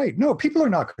absolutely right. No, people are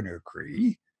not going to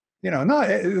agree.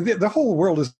 The whole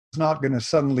world is not going to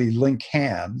suddenly link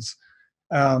hands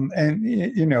and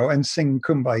sing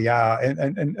Kumbaya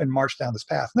and march down this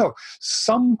path. No,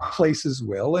 some places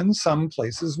will and some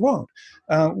places won't.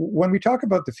 When we talk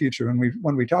about the future,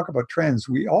 when we talk about trends,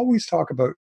 we always talk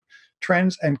about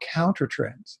trends and counter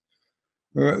trends.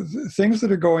 Things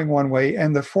that are going one way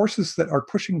and the forces that are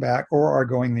pushing back or are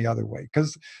going the other way,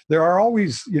 because there are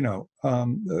always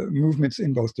movements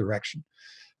in both directions.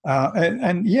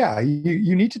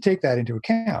 You need to take that into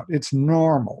account. It's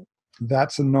normal.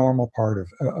 That's a normal part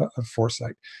of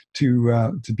foresight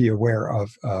to be aware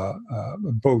of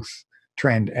both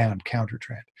trend and counter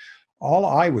trend. All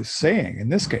I was saying in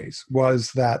this case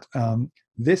was that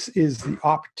this is the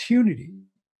opportunity.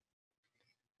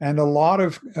 And a lot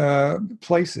of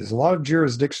places, a lot of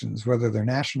jurisdictions, whether they're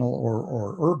national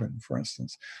or urban, for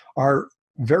instance, are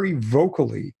very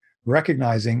vocally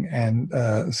recognizing and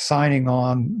signing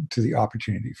on to the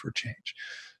opportunity for change.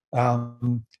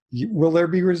 Will there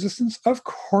be resistance? Of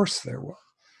course there will.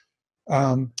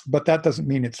 But that doesn't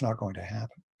mean it's not going to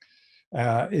happen.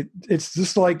 It's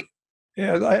just like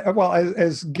Well,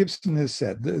 as Gibson has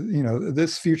said,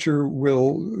 this future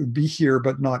will be here,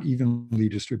 but not evenly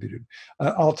distributed.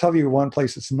 I'll tell you one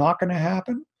place it's not going to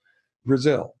happen: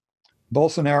 Brazil.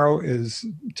 Bolsonaro is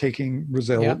taking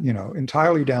Brazil, Yeah,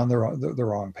 entirely down the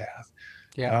wrong path.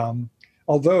 yeah.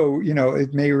 Although,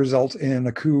 it may result in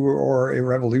a coup or a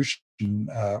revolution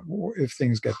if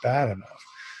things get bad enough.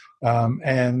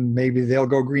 And maybe they'll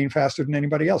go green faster than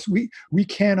anybody else. We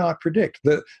cannot predict.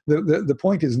 The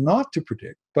point is not to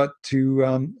predict, but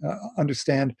to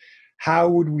understand how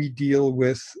would we deal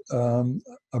with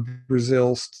a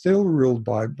Brazil still ruled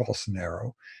by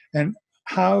Bolsonaro, and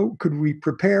how could we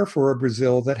prepare for a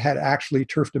Brazil that had actually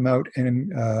turfed him out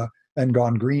and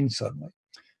gone green suddenly.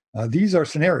 These are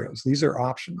scenarios. These are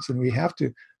options, and we have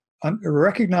to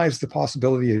recognize the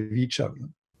possibility of each of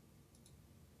them.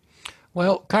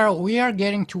 Well, Karl, we are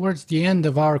getting towards the end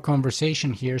of our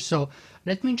conversation here, so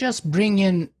let me just bring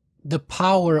in the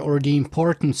power or the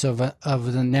importance of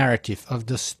the narrative, of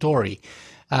the story,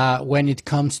 when it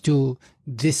comes to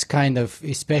this kind of,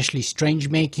 especially strange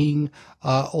making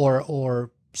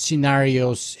or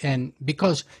scenarios, and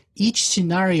because each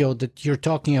scenario that you're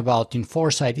talking about in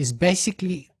Foresight is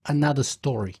basically another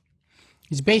story.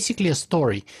 It's basically a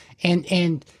story,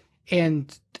 and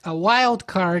a wild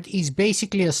card is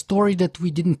basically a story that we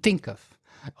didn't think of,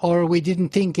 or we didn't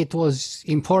think it was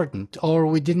important, or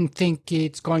we didn't think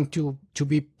it's going to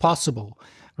be possible,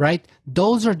 right?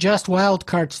 Those are just wild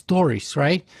card stories,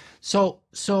 right? So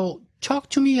talk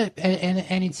to me,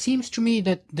 and it seems to me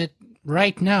that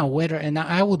right now, and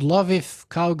I would love if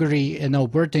Calgary and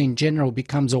Alberta in general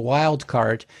becomes a wild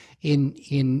card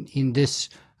in this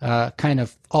kind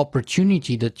of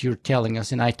opportunity that you're telling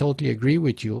us, and I totally agree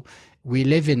with you. We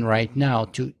live in right now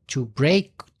to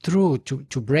break through,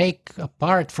 to break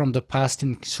apart from the past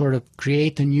and sort of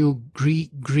create a new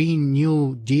green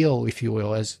new deal, if you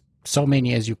will, as so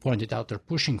many, as you pointed out, are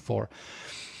pushing for.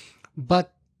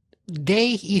 But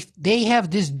if they have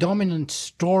this dominant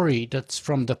story that's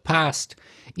from the past,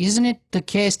 isn't it the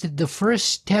case that the first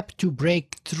step to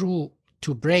break through,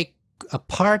 to break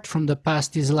apart from the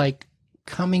past, is like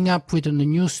coming up with a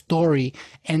new story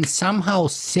and somehow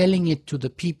selling it to the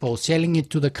people, selling it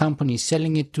to the companies,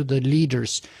 selling it to the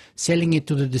leaders, selling it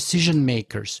to the decision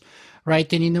makers,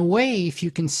 right? And in a way, if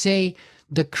you can say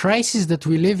the crisis that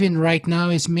we live in right now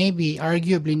is maybe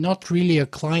arguably not really a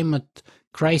climate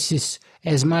crisis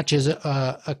as much as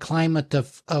a climate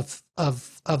of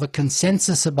a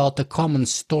consensus about a common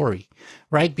story,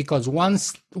 right? Because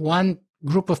one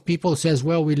group of people says,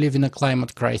 well, we live in a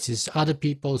climate crisis. Other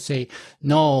people say,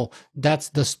 no, that's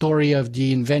the story of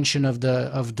the invention of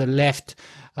the left,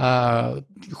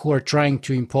 who are trying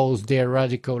to impose their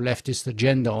radical leftist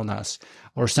agenda on us,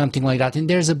 or something like that. And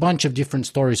there's a bunch of different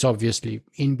stories, obviously,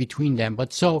 in between them.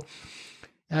 But so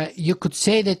you could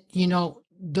say that,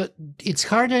 it's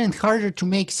harder and harder to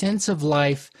make sense of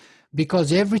life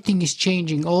because everything is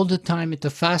changing all the time at a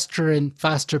faster and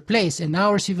faster pace, and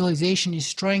our civilization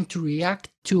is trying to react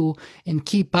to and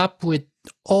keep up with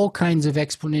all kinds of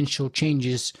exponential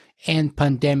changes and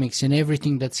pandemics and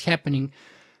everything that's happening,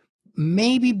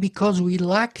 maybe because we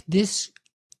lack this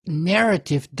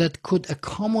narrative that could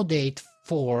accommodate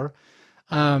for,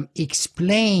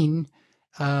 explain,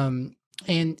 and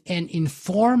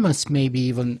inform us maybe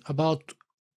even about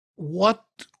what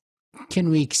can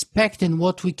we expect and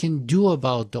what we can do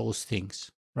about those things,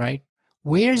 right?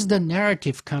 Where's the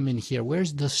narrative coming here?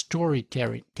 Where's the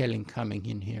storytelling coming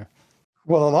in here?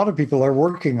 Well, a lot of people are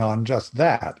working on just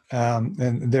that.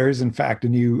 And there is, in fact, a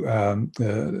new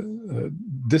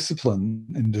discipline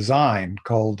in design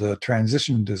called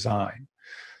transition design,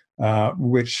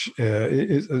 which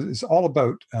is all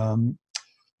about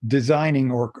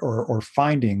designing or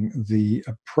finding the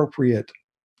appropriate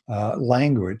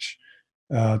language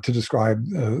to describe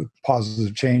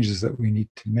positive changes that we need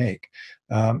to make.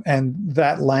 And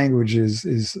that language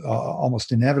is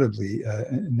almost inevitably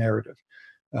narrative.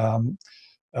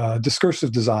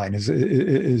 Discursive design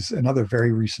is another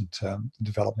very recent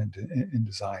development in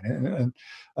design.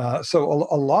 And so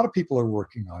a lot of people are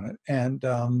working on it.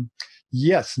 And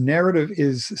yes, narrative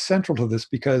is central to this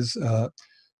because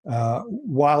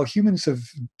while humans have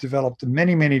developed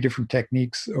many, many different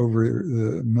techniques over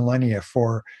the millennia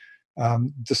for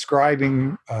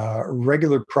describing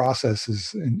regular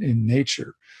processes in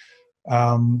nature,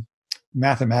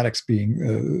 mathematics being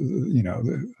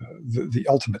the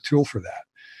ultimate tool for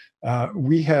that.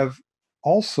 We have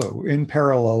also, in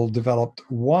parallel, developed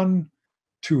one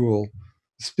tool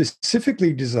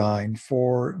specifically designed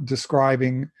for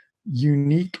describing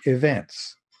unique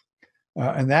events,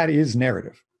 and that is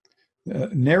narrative.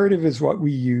 Narrative is what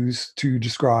we use to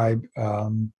describe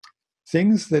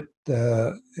things that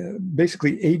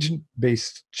basically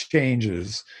agent-based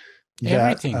changes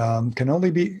that Everything. can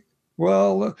only be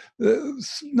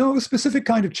no specific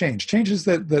kind of changes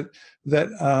that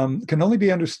can only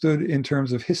be understood in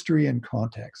terms of history and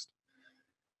context.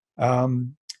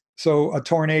 So a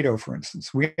tornado, for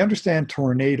instance, we understand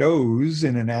tornadoes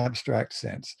in an abstract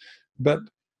sense, but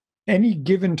any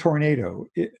given tornado,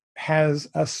 it has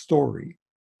a story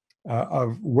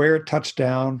of where it touched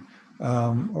down,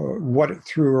 what it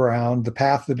threw around, the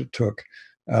path that it took,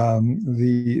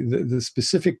 the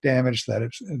specific damage that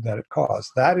it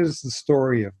caused. That is the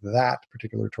story of that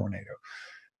particular tornado.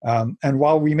 And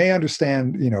while we may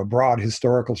understand, broad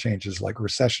historical changes like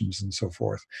recessions and so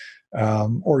forth,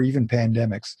 or even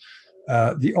pandemics,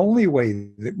 the only way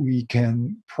that we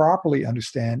can properly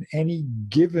understand any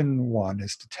given one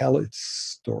is to tell its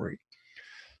story.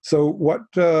 So what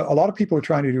a lot of people are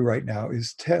trying to do right now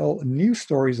is tell new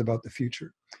stories about the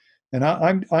future, and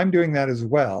I'm doing that as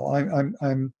well.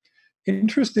 I'm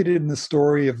interested in the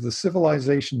story of the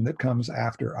civilization that comes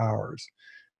after ours.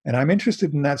 And I'm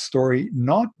interested in that story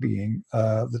not being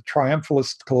the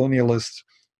triumphalist, colonialist,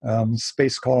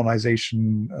 space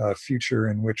colonization future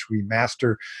in which we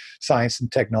master science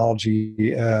and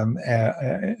technology and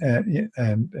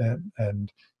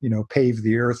pave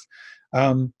the earth.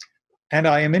 And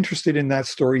I am interested in that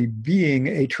story being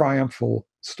a triumphal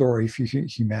story for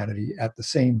humanity at the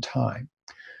same time.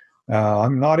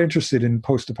 I'm not interested in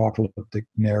post-apocalyptic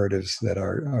narratives that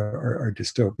are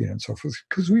dystopian and so forth,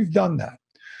 because we've done that.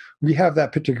 We have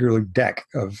that particular deck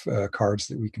of cards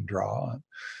that we can draw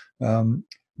on.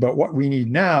 But what we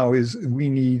need now is we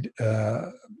need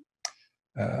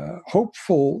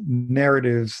hopeful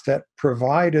narratives that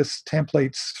provide us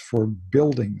templates for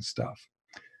building stuff,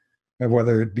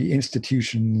 whether it be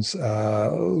institutions,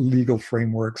 legal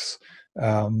frameworks,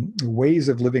 ways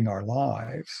of living our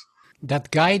lives. That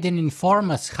guide and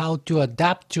inform us how to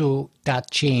adapt to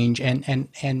that change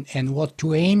and what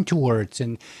to aim towards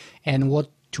and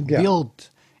what to build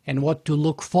and what to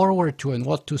look forward to and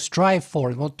what to strive for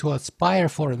and what to aspire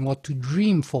for and what to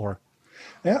dream for.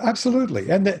 Yeah, absolutely.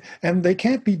 And they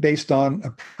can't be based on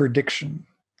a prediction.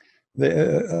 We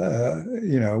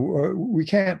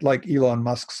can't, like Elon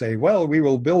Musk, say, well, we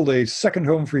will build a second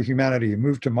home for humanity and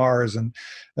move to Mars. And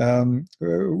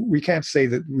we can't say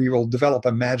that we will develop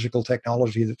a magical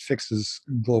technology that fixes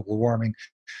global warming.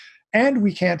 And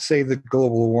we can't say that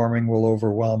global warming will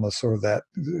overwhelm us or that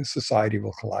society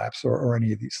will collapse or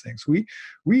any of these things.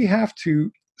 We have to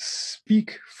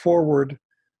speak forward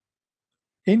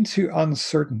into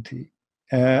uncertainty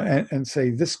and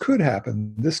say, this could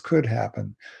happen, this could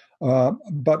happen.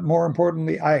 But more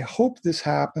importantly, I hope this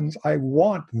happens. I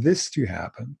want this to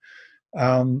happen.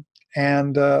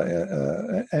 And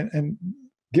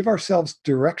give ourselves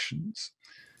directions.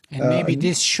 And maybe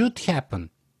this should happen.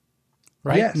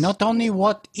 Right? Yes. Not only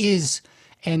what is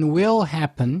and will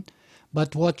happen,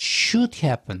 but what should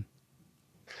happen.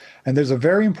 And there's a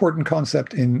very important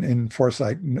concept in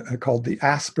Foresight called the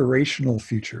aspirational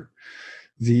future,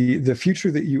 the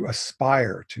future that you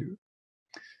aspire to.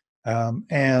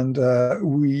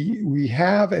 We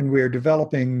have and we're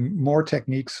developing more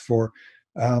techniques for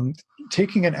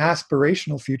taking an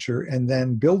aspirational future and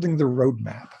then building the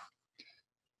roadmap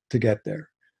to get there.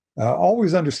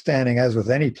 Always understanding, as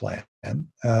with any plan,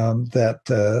 that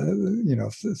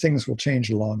things will change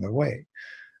along the way.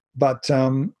 But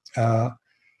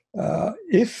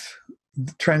if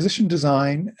transition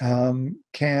design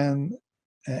can,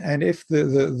 and if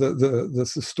the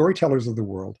storytellers of the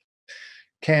world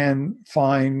can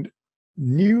find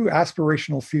new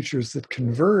aspirational futures that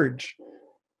converge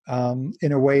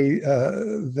in a way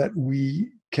that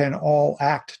we can all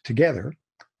act together,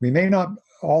 we may not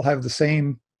all have the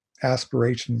same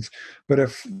aspirations, but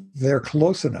if they're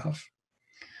close enough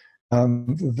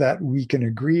that we can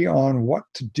agree on what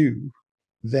to do,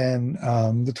 then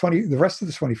the rest of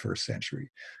the 21st century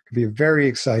could be a very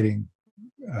exciting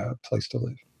place to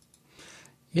live.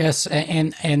 Yes,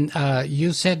 and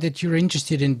you said that you're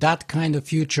interested in that kind of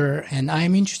future, and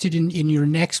I'm interested in your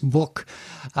next book,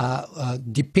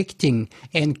 depicting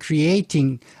and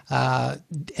creating and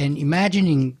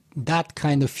imagining that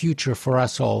kind of future for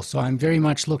us all. So I'm very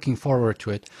much looking forward to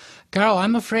it. Karl,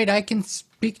 I'm afraid I can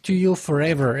speak to you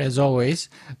forever, as always,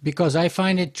 because I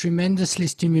find it tremendously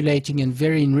stimulating and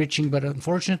very enriching, but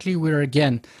unfortunately we're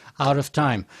again out of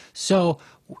time. So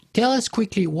tell us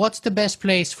quickly, what's the best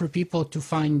place for people to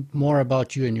find more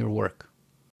about you and your work?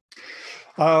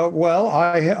 Well,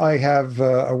 I have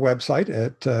a website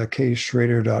at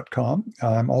kschroeder.com.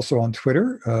 I'm also on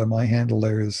Twitter. My handle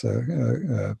there is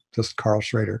just Karl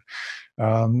Schroeder.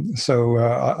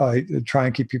 I try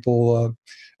and keep people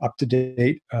up to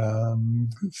date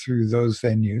through those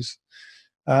venues.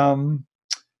 And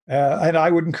I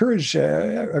would encourage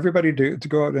everybody to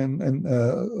go out and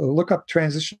look up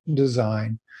transition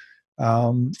design,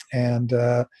 and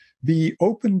be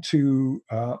open to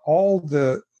all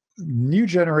the new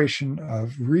generation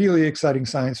of really exciting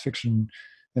science fiction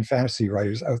and fantasy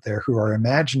writers out there who are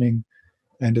imagining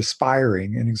and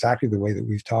aspiring in exactly the way that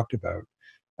we've talked about,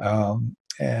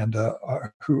 and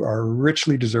who are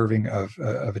richly deserving of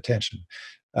attention.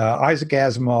 Isaac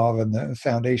Asimov and the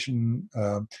Foundation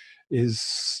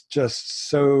is just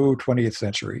so 20th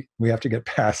century. We have to get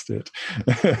past it.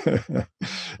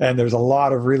 And there's a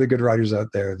lot of really good writers out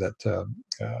there that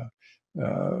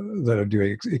are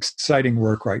doing exciting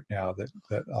work right now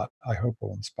that I hope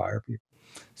will inspire people.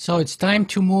 So it's time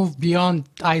to move beyond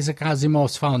Isaac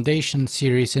Asimov's Foundation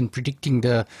series and predicting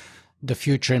the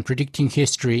future and predicting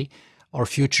history or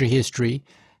future history,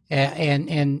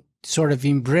 and sort of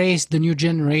embrace the new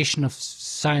generation of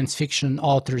science fiction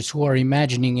authors who are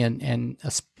imagining and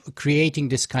creating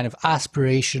this kind of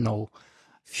aspirational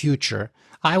future.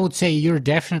 I would say you're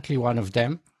definitely one of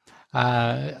them.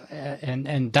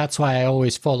 And that's why I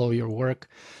always follow your work.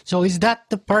 So is that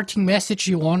the parting message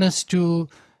you want us to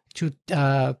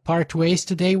part ways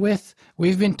today with?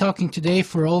 We've been talking today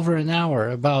for over an hour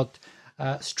about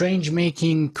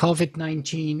Strangemaking,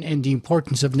 COVID-19, and the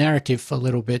importance of narrative a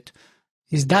little bit.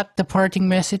 Is that the parting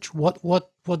message? What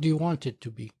do you want it to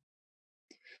be?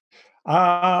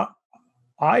 I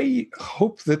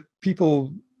hope that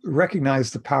people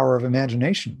recognize the power of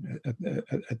imagination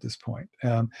at this point,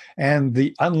 and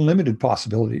the unlimited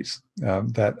possibilities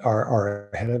that are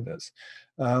ahead of us.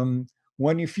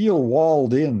 When you feel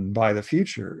walled in by the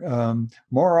future,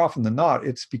 more often than not,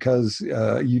 it's because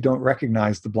you don't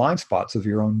recognize the blind spots of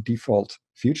your own default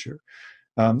future.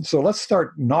 So let's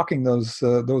start knocking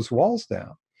those walls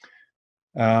down.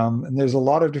 And there's a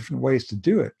lot of different ways to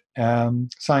do it.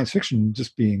 Science fiction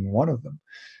just being one of them.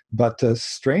 But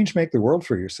strange make the world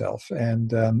for yourself,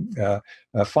 and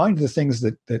find the things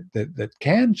that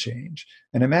can change,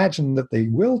 and imagine that they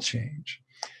will change,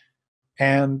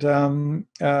 and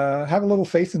have a little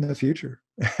faith in the future,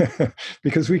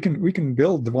 because we can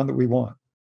build the one that we want.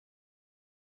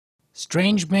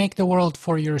 Strange make the world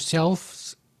for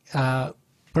yourself,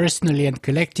 personally and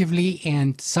collectively,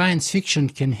 and science fiction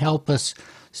can help us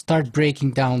start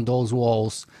breaking down those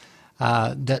walls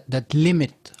that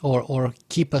limit or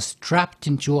keep us trapped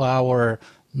into our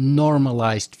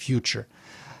normalized future.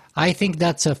 I think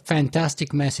that's a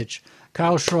fantastic message.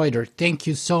 Karl Schroeder, thank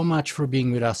you so much for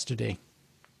being with us today.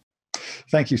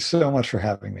 Thank you so much for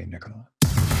having me, Nicola.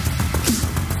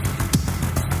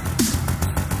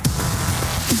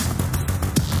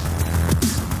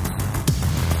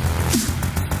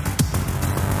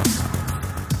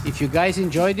 If you guys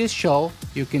enjoyed this show,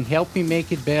 you can help me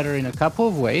make it better in a couple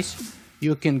of ways.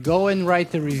 You can go and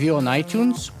write a review on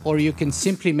iTunes, or you can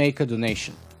simply make a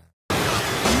donation.